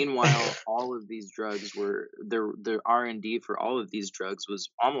 and meanwhile, all of these drugs were the R&D for all of these drugs was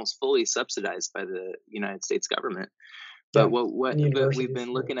almost fully subsidized by the United States government. But Yeah, what and but we've universities,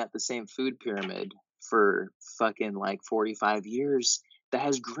 been yeah. looking at the same food pyramid for fucking, like, 45 years that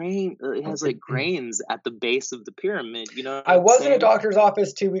has it has, like, grains at the base of the pyramid, you know what I I'm was in a saying? doctor's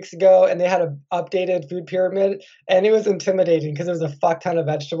office 2 weeks ago, and they had a updated food pyramid, and it was intimidating because there was a fuck ton of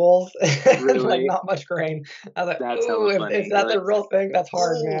vegetables and, like, Really? not much grain. I was like, That's "Ooh, hella if funny. You're that's a like, real thing, that's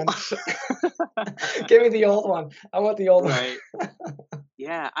hard, "Oh." man. Give me the old one. I want the old one." Right.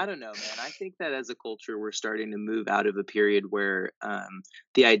 Yeah, I don't know, man. I think that as a culture, we're starting to move out of a period where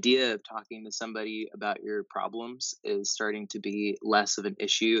the idea of talking to somebody about your problems is starting to be less of an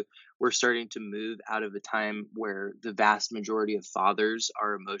issue. We're starting to move out of a time where the vast majority of fathers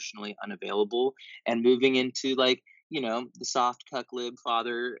are emotionally unavailable and moving into, like, the soft cuck lib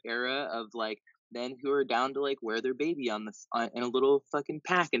father era of, like, men who are down to, like, wear their baby in a little fucking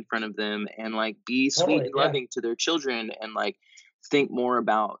pack in front of them and, like, be sweet Totally, and yeah. loving to their children and, like, think more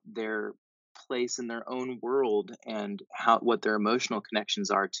about their place in their own world and how what their emotional connections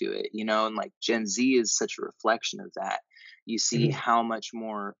are to it, and, like, Gen Z is such a reflection of that. You see Mhm, how much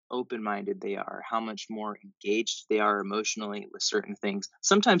more open-minded they are, how much more engaged they are emotionally with certain things,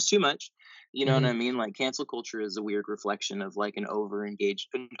 sometimes too much. You know what I mhm. mean? Like, cancel culture is a weird reflection of, like, an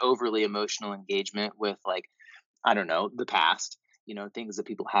overly emotional engagement with, like, I don't know, the past, things that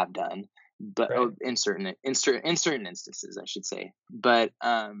people have done, but Right. in certain instances, I should say. But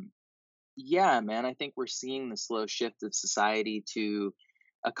yeah, man, I think we're seeing the slow shift of society to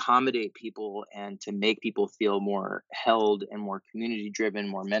accommodate people and to make people feel more held and more community driven,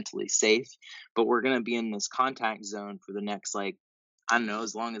 more mentally safe. But we're going to be in this contact zone for the next, like, I don't know,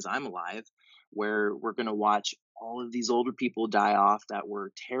 as long as I'm alive, where we're going to watch all of these older people die off that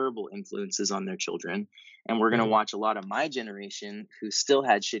were terrible influences on their children. And we're going to Mhm. watch a lot of my generation who still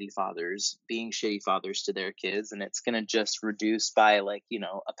had shitty fathers being shitty fathers to their kids. And it's going to just reduce by, like,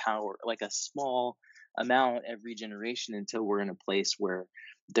 a power, like a small amount every generation until we're in a place where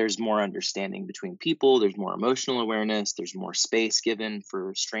there's more understanding between people, there's more emotional awareness, there's more space given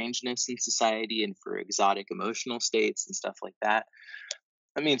for strangeness in society and for exotic emotional states and stuff like that.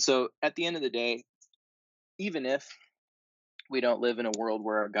 I mean, so at the end of the day, even if we don't live in a world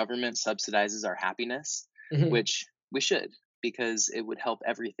where our government subsidizes our happiness, Mhm. which we should, because it would help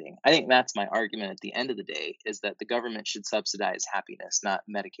everything. I think that's my argument at the end of the day, is that the government should subsidize happiness, not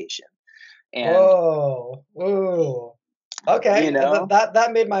medication. And, Whoa. Whoa. you Okay, know,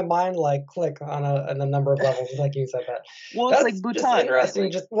 that made my mind, like, click on a number of levels, just like you said that. well, it's like That's just Bhutan, right? interesting,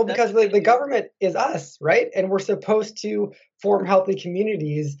 Like, just well, that's because what they the do. government is us, right? And we're supposed to form healthy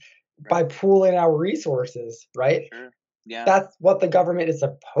communities by Right. pooling our resources, right? Sure. Yeah. That's what the government is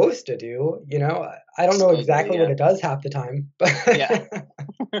supposed to do, you know? I don't know Supposedly, exactly what yeah. it does half the time, but Yeah.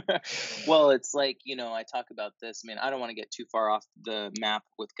 Well, it's like, I talk about this. I mean, I don't want to get too far off the map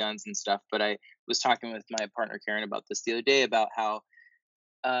with guns and stuff, but I was talking with my partner Karen about this the other day about how,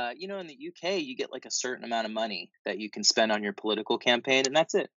 in the UK, you get like a certain amount of money that you can spend on your political campaign, and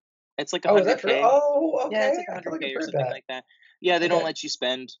that's it. It's like Oh, is that true? 100K. Oh, Yeah, it's okay, like I feel like 100K I've or heard something that. like that. Yeah, they don't Okay. let you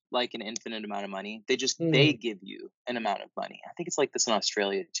spend like an infinite amount of money. They Mhm. give you an amount of money. I think it's like this in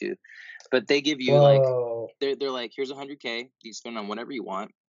Australia too, but they give you like Whoa. they're like, here's 100K. You spend on whatever you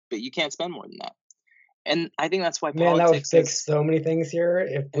want, but you can't spend more than that. And I think that's why Man, that would politics fix is so many things here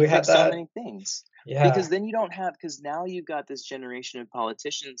if it we had fixed so that. many things. Because Yeah. then you don't have because now you've got this generation of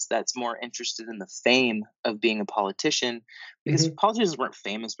politicians that's more interested in the fame of being a politician because Mhm, politicians weren't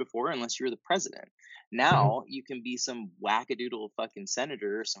famous before unless you were the president. mhm. Now you can be some wackadoodle fucking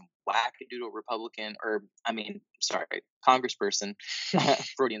senator, some wackadoodle Republican, or I mean, sorry, congressperson,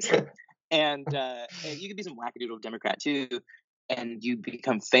 Freudian slip, and you could be some wackadoodle Democrat too, and you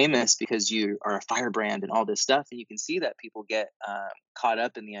become famous because you are a firebrand and all this stuff, and you can see that people get caught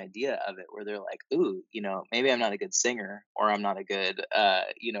up in the idea of it where they're like, ooh, maybe I'm not a good singer, or I'm not a good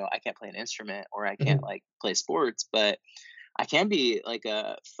I can't play an instrument, or I can't, Mhm. like, play sports, but I can be like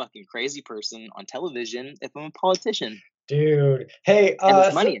a fucking crazy person on television if I'm a politician, Dude. Hey, and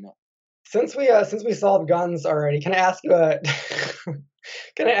there's money in it. since we solved guns already, can I ask you a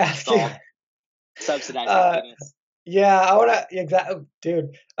can I ask you, Solve subsidize uh happiness. yeah, I wanna exactly,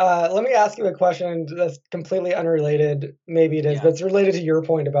 dude, let me ask you a question that's completely unrelated, maybe it is, but Yeah. it's related to your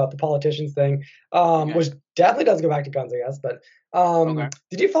point about the politicians thing, Okay. which definitely does go back to guns, I guess, but, Okay.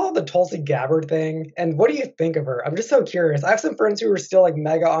 did you follow the Tulsi Gabbard thing, and what do you think of her? I'm just so curious. I have some friends who are still, like,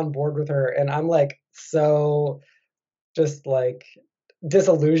 mega on board with her, and I'm, like, so just, like,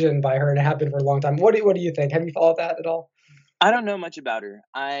 disillusioned by her, and it have been for a long time. What do you think? Have you followed that at all? I don't know much about her.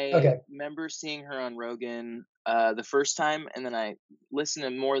 I Okay. remember seeing her on Rogan. the first time, and then I listened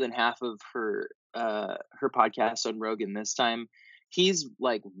to more than half of her podcast on Rogan this time. He's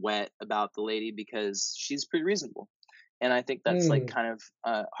like wet about the lady because she's pretty reasonable. And I think that's like Hmm. kind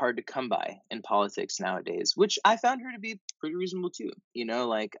of hard to come by in politics nowadays, which I found her to be pretty reasonable too. You know,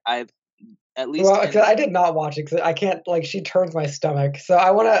 like I've at least Well, 'cause in I did not watch it 'cause I can't like, she turns my stomach. So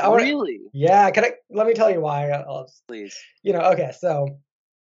I wanna really, yeah, can I let me tell you why, please. okay, so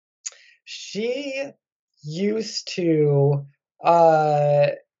she used to, uh,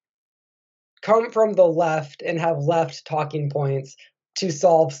 come from the left and have left talking points to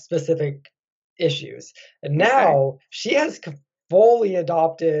solve specific issues. And Okay. now she has fully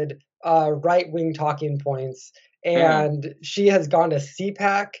adopted right-wing talking points, Mm. and she has gone to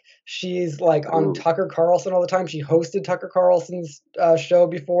CPAC. She's like on Ooh. Tucker Carlson all the time. She hosted Tucker Carlson's show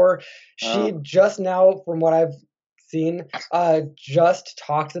before. She Oh. just now, from what I've seen, just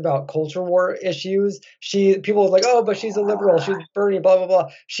talks about culture war issues. People are like, oh, but she's a liberal, she's Bernie, blah blah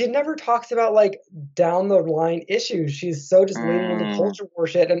blah. She never talks about like down the line issues. She's so just leaning into Mm, culture war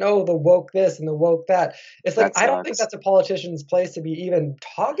shit and oh, the woke this and the woke that. It's like that I don't think sucks. that's a politician's place to be even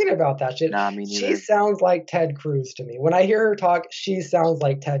talking about that shit. Nah, me She neither. sounds like Ted Cruz to me. When I hear her talk, she sounds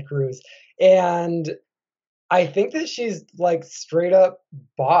like Ted Cruz. And I think that she's like straight up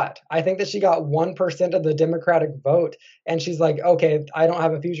bought. I think that she got 1% of the Democratic vote and she's like, okay, I don't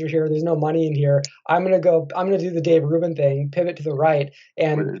have a future here. There's no money in here. I'm going to do the Dave Rubin thing, pivot to the right. Where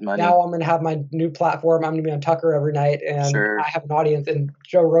And there's money, now I'm going to have my new platform. I'm going to be on Tucker every night and I sure. have an audience. And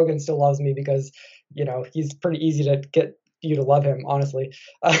Joe Rogan still loves me because, he's pretty easy to get you to love him, honestly.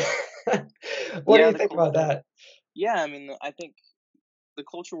 What do Yeah, you the think about culture. that? Yeah, I mean, I think the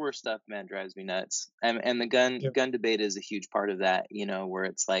culture war stuff, man, drives me nuts. And the Yeah. gun debate is a huge part of that. You know, where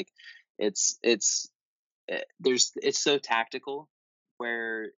it's like, it's it's so tactical,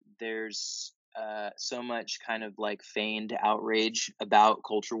 where there's so much kind of like feigned outrage about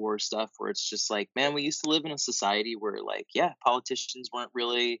culture war stuff, where it's just like, man, we used to live in a society where like, yeah, politicians weren't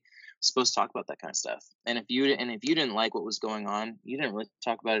really supposed to talk about that kind of stuff. And if you didn't like what was going on, you didn't really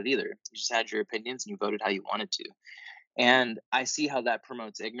talk about it either. You just had your opinions and you voted how you wanted to. And I see how that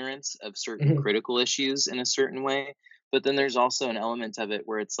promotes ignorance of certain Mhm. critical issues in a certain way. But then there's also an element of it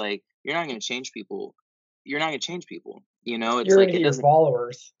where it's like, you're not going to change people. You're not going to change people. You know, it's You're going like, to it get your doesn't,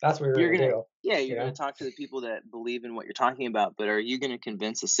 followers. That's what you're you're going going to to, do, yeah, you you're going know? to talk to the people that believe in what you're talking about. But are you going to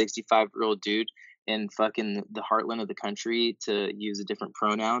convince a 65-year-old dude in fucking the heartland of the country to use a different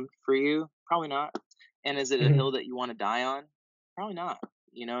pronoun for you? Probably not. And is it a Mhm. hill that you want to die on? Probably not.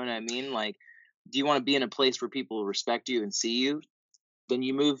 You know what I mean? Like, do you want to be in a place where people respect you and see you? Then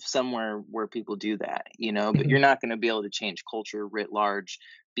you move somewhere where people do that, you know, but you're Mhm. not going to be able to change culture writ large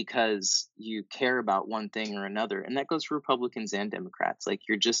because you care about one thing or another. And that goes for Republicans and Democrats. Like,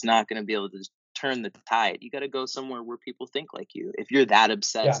 you're just not going to be able to turn the tide. You got to go somewhere where people think like you if you're that Yeah.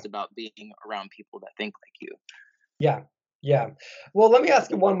 obsessed about being around people that think like you. Yeah. Yeah. Well, let me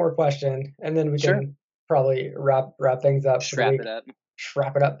ask you one more question, and then we Sure. can probably wrap things up for the Strap week. it up. Just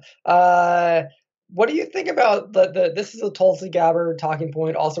wrap it up. What do you think about the this is a Tulsi Gabbard talking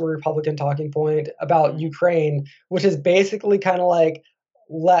point, also a Republican talking point about Mm, Ukraine, which is basically kind of like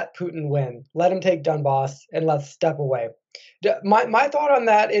let Putin win, let him take Donbass, and let's step away. My thought on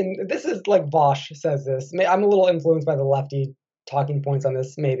that, and this is like Bosch says this. I'm a little influenced by the lefty talking points on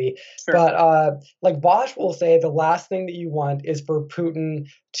this, maybe, sure. but like Bosch will say, the last thing that you want is for Putin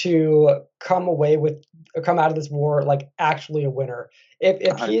to come out of this war like actually a winner.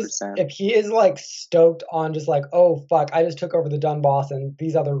 $100%. If he is like stoked on just like, oh fuck, I just took over the Donbass and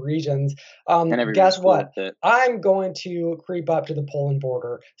these other regions, And guess everybody's cool what? with it. I'm going to creep up to the Poland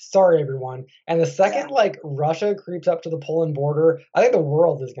border. Sorry, everyone. And the Yeah. second like Russia creeps up to the Poland border, I think the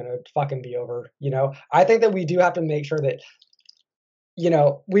world is gonna fucking be over. I think that we do have to make sure that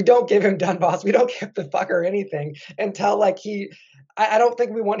we don't give him Donbass. We don't give the fucker anything until like I don't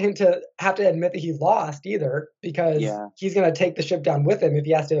think we want him to have to admit that he lost either, because Yeah. he's gonna take the ship down with him if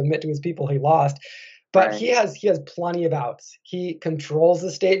he has to admit to his people he lost. But Right. he has plenty of outs. He controls the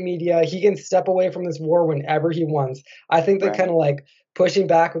state media. He can step away from this war whenever he wants. I think that kind Right. of like pushing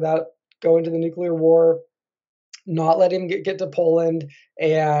back without going to the nuclear war, not let him get to Poland,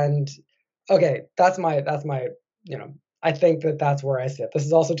 and okay, that's my you know I think that that's where I sit. This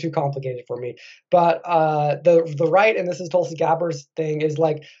is also too complicated for me. But the right, and this is Tulsi Gabbard's thing, is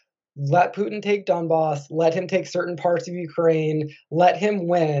like, let Putin take Donbass, let him take certain parts of Ukraine, let him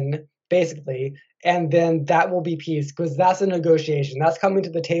win, basically, and then that will be peace, because that's a negotiation. That's coming to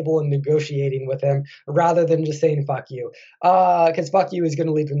the table and negotiating with him rather than just saying fuck you. Because fuck you is going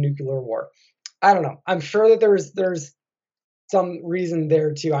to lead to nuclear war. I don't know. I'm sure that there's some reason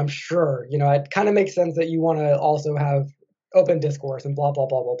there too, I'm sure. It kind of makes sense that you want to also have open discourse and blah blah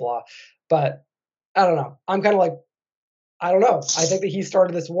blah blah blah. But I don't know. I'm kind of like, I don't know. I think that he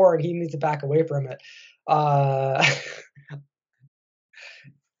started this war and he needs to back away from it. Uh,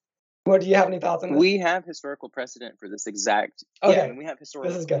 what do you have any thoughts on this? We have historical precedent for this exact. Yeah, I Okay, mean, we have this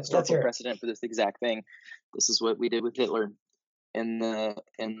is good. Let's historical hear it. precedent for this exact thing. This is what we did with Hitler in the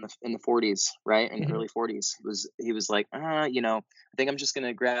 40s, right? In the Hmm. early 40s. He was like, I think I'm just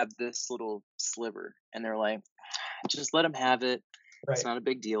gonna grab this little sliver. And they're like, just let him have it. It's Right. not a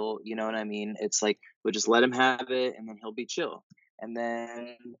big deal. You know what I mean? It's like, we'll just let him have it and then he'll be chill. And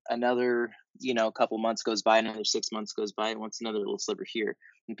then another, couple months goes by, another 6 months goes by, and wants another little sliver here.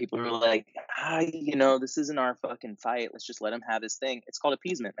 And people are like, this isn't our fucking fight. Let's just let him have his thing. It's called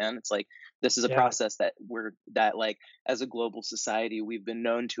appeasement, man. It's like, this is a Yeah. process that like, as a global society, we've been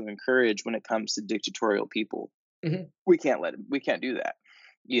known to encourage when it comes to dictatorial people. Hmm. We can't do that.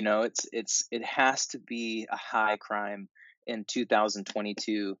 It has to be a high crime in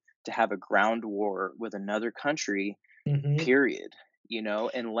 2022 to have a ground war with another country, Hmm. period.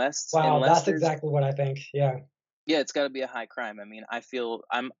 unless Wow, unless that's there's exactly what I think. Yeah. yeah, it's got to be a high crime. I mean, I feel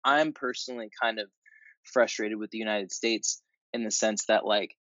I'm personally kind of frustrated with the United States in the sense that,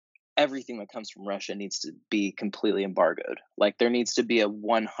 like, everything that comes from Russia needs to be completely embargoed. Like, there needs to be a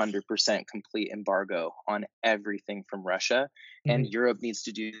 100% complete embargo on everything from Russia, and Hmm. Europe needs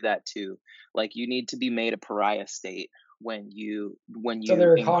to do that too. Like, you need to be made a pariah state when So you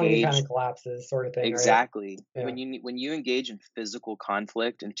their economy kind engage. of collapses, sort of thing, right? Exactly. Yeah. When you engage in physical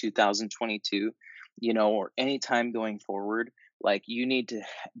conflict in 2022, or any time going forward, like, you need to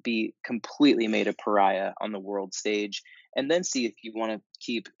be completely made a pariah on the world stage, and then see if you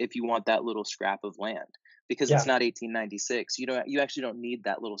want that little scrap of land, because it's Yeah. not 1896. You actually don't need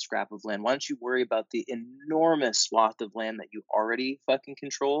that little scrap of land. Why don't you worry about the enormous swath of land that you already fucking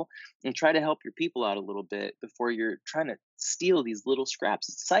control, and try to help your people out a little bit before you're trying to steal these little scraps?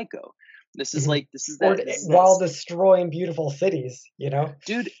 It's psycho. This is Mhm. like this is Or that this is that while destroying beautiful cities, you know?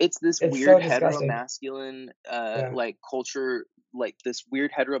 dude, it's this It's weird so disgusting. heteromasculine Yeah. like culture, like this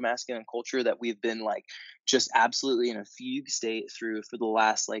weird heteromasculine culture that we've been like just absolutely in a fugue state through for the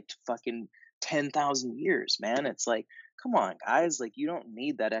last like fucking 10,000 years, man. It's like, come on, guys, like, you don't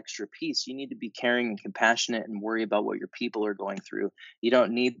need that extra piece. You need to be caring and compassionate and worry about what your people are going through. You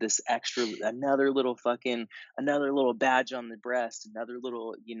don't need this extra, another little badge on the breast, another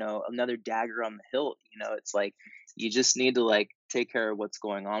little, another dagger on the hilt. It's like, you just need to, like, take care of what's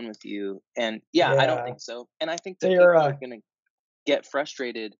going on with you. And yeah, I don't Yeah. think so. And I think So that you're, people are going to get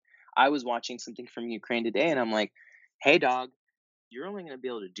frustrated. I was watching something from Ukraine today and I'm like, hey, dog, you're only going to be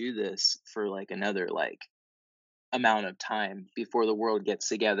able to do this for like another like amount of time before the world gets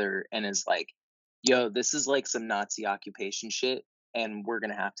together and is like, yo, this is like some Nazi occupation shit. And we're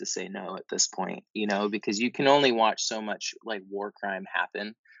going to have to say no at this point, because you can only watch so much like war crime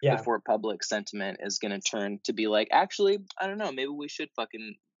happen yeah. before public sentiment is going to turn to be like, actually, I don't know, maybe we should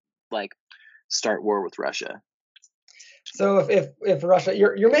fucking like start war with Russia. So if Russia,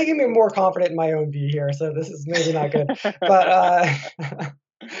 you're making me more confident in my own view here, so this is maybe not good. But,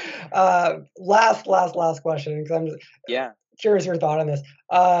 last question, because I'm just Yeah, curious your thought on this,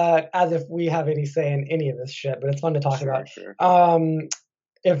 as if we have any say in any of this shit, but it's fun to talk about. sure, sure. Um,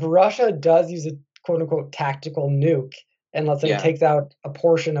 if Russia does use a quote unquote tactical nuke and let's say Yeah, takes out a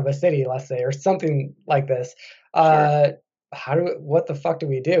portion of a city, let's say, or something like this, sure. uh, what the fuck do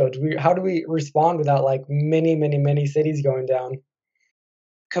we do? How do we respond without like many, many, many cities going down?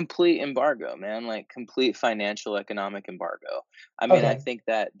 Complete embargo, man, like complete financial economic embargo. I mean, I Okay, think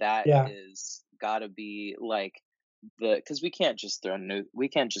that yeah, is got to be like because we can't just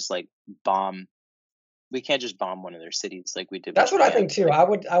like bomb one of their cities like we did with that's what I Japan. think too.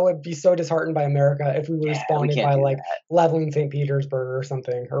 Like, I would be so disheartened by America if we were yeah, we responded can't by do like that. leveling St. Petersburg or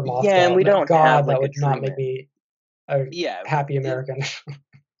something or Yeah, and Moscow. we don't have God, that like a would not make Truman. me a Yeah, happy it, American.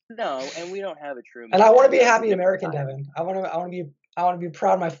 no, and we don't have a And Truman, I want to man. be a That was a happy different American, time. Devin. I want to be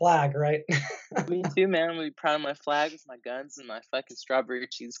proud of my flag, right? Me too, man. I'm gonna be proud of my flag with my guns and my fucking strawberry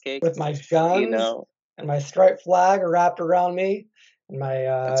With cheesecakes. my You guns know, and my striped flag wrapped around me, and my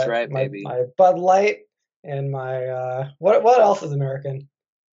that's right, baby. Bud Light and my what else is American?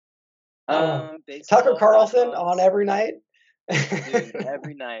 I don't know. Tucker Baseball, hot Carlson on dogs, every night. dude.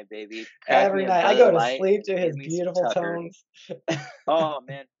 Every night, baby. Crack Every me a night. I Bud go to Light sleep to and give his me some beautiful Tucker. tones. Oh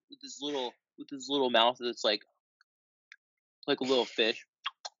man, with his little mouth that's like a little fish.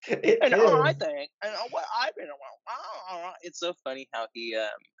 It And I is. think, and what I've been around. It's so funny how he.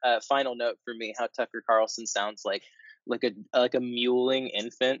 Final note for me, how Tucker Carlson sounds like a mewling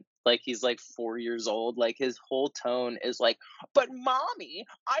infant. like he's like 4 years old. Like his whole tone is like, "But mommy,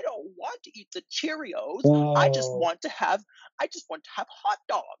 I don't want to eat the Cheerios. I just Whoa, want to have, I just want to have hot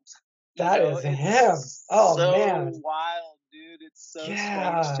dogs." You that know, is him. it's Oh so man, wild, dude. It's so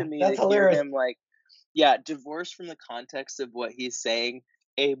strange to yeah, me that's to hear hilarious. him like, yeah, divorced from the context of what he's saying,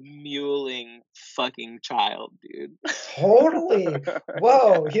 a mewling fucking child, dude. Totally.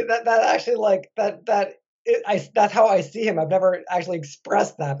 Whoa, Yeah, that actually like that's how I see him. I've never actually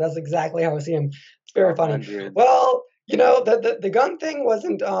expressed that. That's exactly how I see him. It's very funny. 100. Well, the gun thing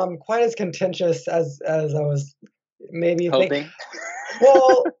wasn't quite as contentious as I was maybe think. Hoping.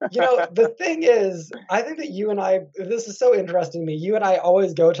 Well, the thing is, I think that you and I, this is so interesting to me. You and I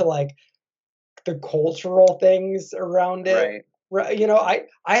always go to like the cultural things around it. Right. Right,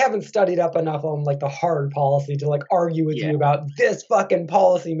 I haven't studied up enough on like the hard policy to like argue with Yeah. you about this fucking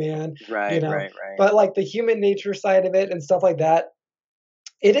policy, man. You Right, know, right, right. but like the human nature side of it and stuff like that,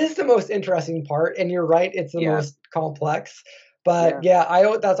 it is the most interesting part. And you're right, it's the Yeah. most complex. But Yeah.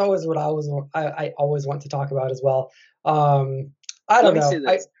 yeah, that's always what I always want to talk about as well. Um, I Let don't me say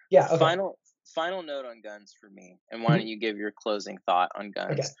know. this. Yeah, okay, Final note on guns for me, and why don't mhm, you give your closing thought on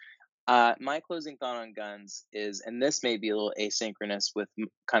okay. guns? My closing thought on guns is, and this may be a little asynchronous with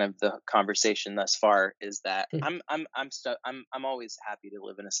kind of the conversation thus far, is that Hmm, I'm always happy to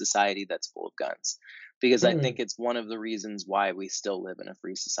live in a society that's full of guns, because I hmm. think it's one of the reasons why we still live in a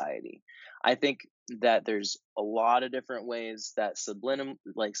free society. I think that there's a lot of different ways that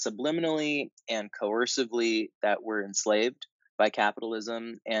subliminally and coercively that we're enslaved by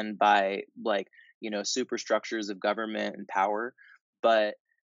capitalism and by like superstructures of government and power, but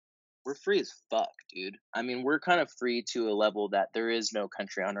we're free as fuck, dude. I mean, we're kind of free to a level that there is no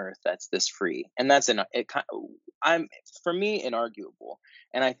country on earth that's this free, and that's an it. I'm for me inarguable,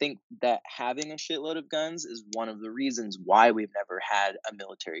 and I think that having a shitload of guns is one of the reasons why we've never had a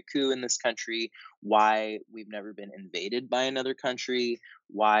military coup in this country, why we've never been invaded by another country,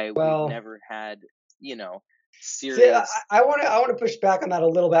 why we've Well, never had you know see, serious. I want to push back on that a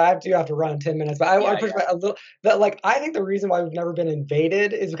little bit. I do have to run in 10 minutes, but I want Yeah, to push yeah, back a little. That like I think the reason why we've never been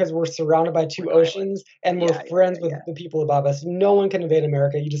invaded is because we're surrounded by we're two an island. oceans and we're Yeah, yeah, friends yeah, with yeah. the people above us. No one can invade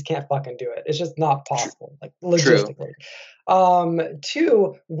America. You just can't fucking do it. It's just not Tr- possible, like true. logistically.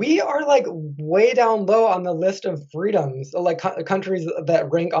 Two, we are like way down low on the list of freedoms, like countries that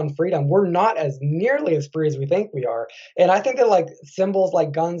rank on freedom. We're not as nearly as free as we think we are, and I think that like symbols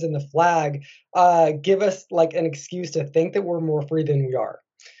like guns and the flag give us like an excuse to think that we're more free than we are.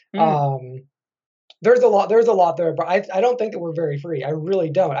 Hmm. Um, there's a lot there, but I don't think that we're very free. I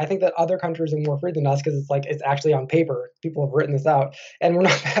really don't. I think that other countries are more free than us because it's like it's actually on paper. People have written this out, and we're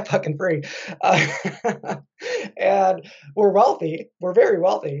not that fucking free. Uh, and we're wealthy. We're very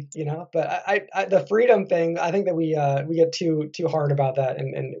wealthy, But the freedom thing, I think that we get too hard about that,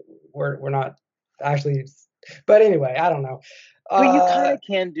 and we're not actually. But anyway, I don't know. But you kind Uh, of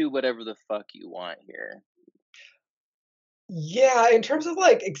can do whatever the fuck you want here. Yeah, in terms of,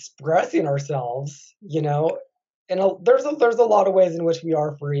 like, expressing ourselves, and there's a lot of ways in which we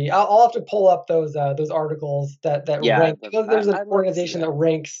are free. I'll have to pull up those articles that Yeah, rank because there's an I'd love to see organization that that.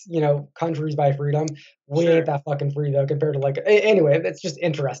 ranks, countries by freedom. We ain't Sure. that fucking free, though, compared to, like anyway, it's just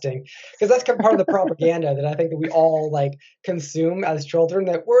interesting because that's part of the propaganda that I think that we all, like, consume as children,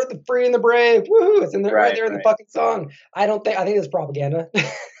 that we're the free and the brave, woohoo, it's in there right Right, there in the right. fucking song. I think it's propaganda.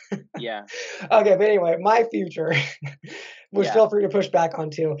 Yeah, Okay, but anyway, my future, which yeah. feel free to push back on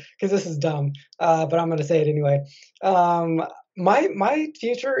too, because this is dumb. But I'm gonna say it anyway. My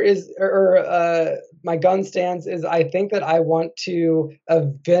future is, or my gun stance is, I think that I want to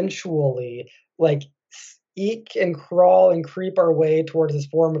eventually like eke and crawl and creep our way towards this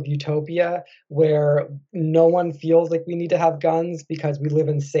form of utopia where no one feels like we need to have guns because we live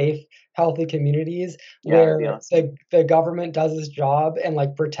in safe, healthy communities Yeah, that'd where be awesome. the government does its job and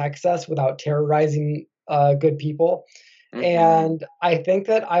like protects us without terrorizing good people. Mhm. And I think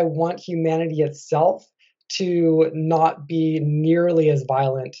that I want humanity itself to not be nearly as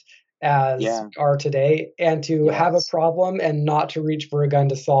violent as Yeah. we are today, and to have a Yes. problem and not to reach for a gun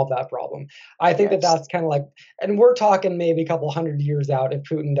to solve that problem. I think that Yes. that's kind of like, and we're talking maybe a couple hundred years out if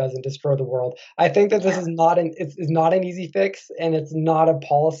Putin doesn't destroy the world. I think that this Yeah. is not it's not an easy fix, and it's not a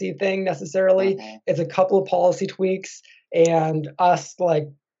policy thing necessarily. Mhm. It's a couple of policy tweaks and us like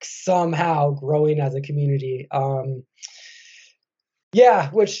somehow growing as a community. Yeah,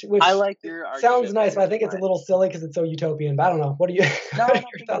 I which like your sounds argument nice, but better I than think it's a mine. little silly because it's so utopian. But I don't know. What do you No, what I are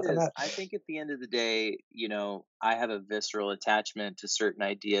don't your think it thoughts on is. that? I think at the end of the day, I have a visceral attachment to certain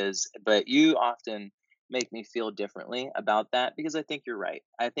ideas, but you often make me feel differently about that because I think you're right.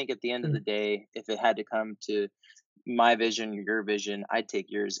 I think at the end of the Mm, day, if it had to come to my vision, your vision, I'd take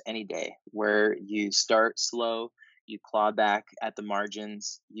yours any day, where you start slow, you claw back at the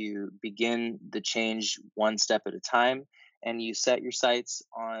margins, you begin the change one step at a time, and you set your sights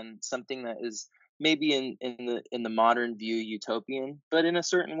on something that is maybe in the modern view utopian, but in a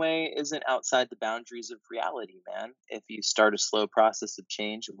certain way isn't outside the boundaries of reality, man. If you start a slow process of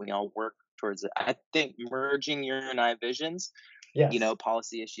change and we all work towards it, I think merging your and I visions, Yes.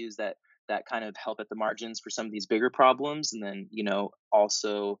 policy issues that kind of help at the margins for some of these bigger problems, and then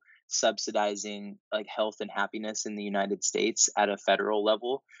also subsidizing like health and happiness in the United States at a federal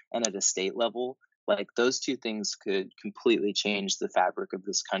level and at a state level, like those two things could completely change the fabric of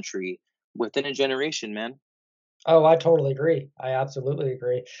this country within a generation, man. Oh, I totally agree. I absolutely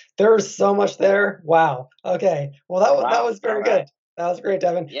agree. There's so much there. Wow. Okay. Well, that Wow, was all very good. right. That was great,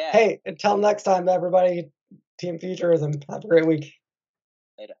 Devin. Yeah. Hey, until next time, everybody, Team Futurism. Have a great week.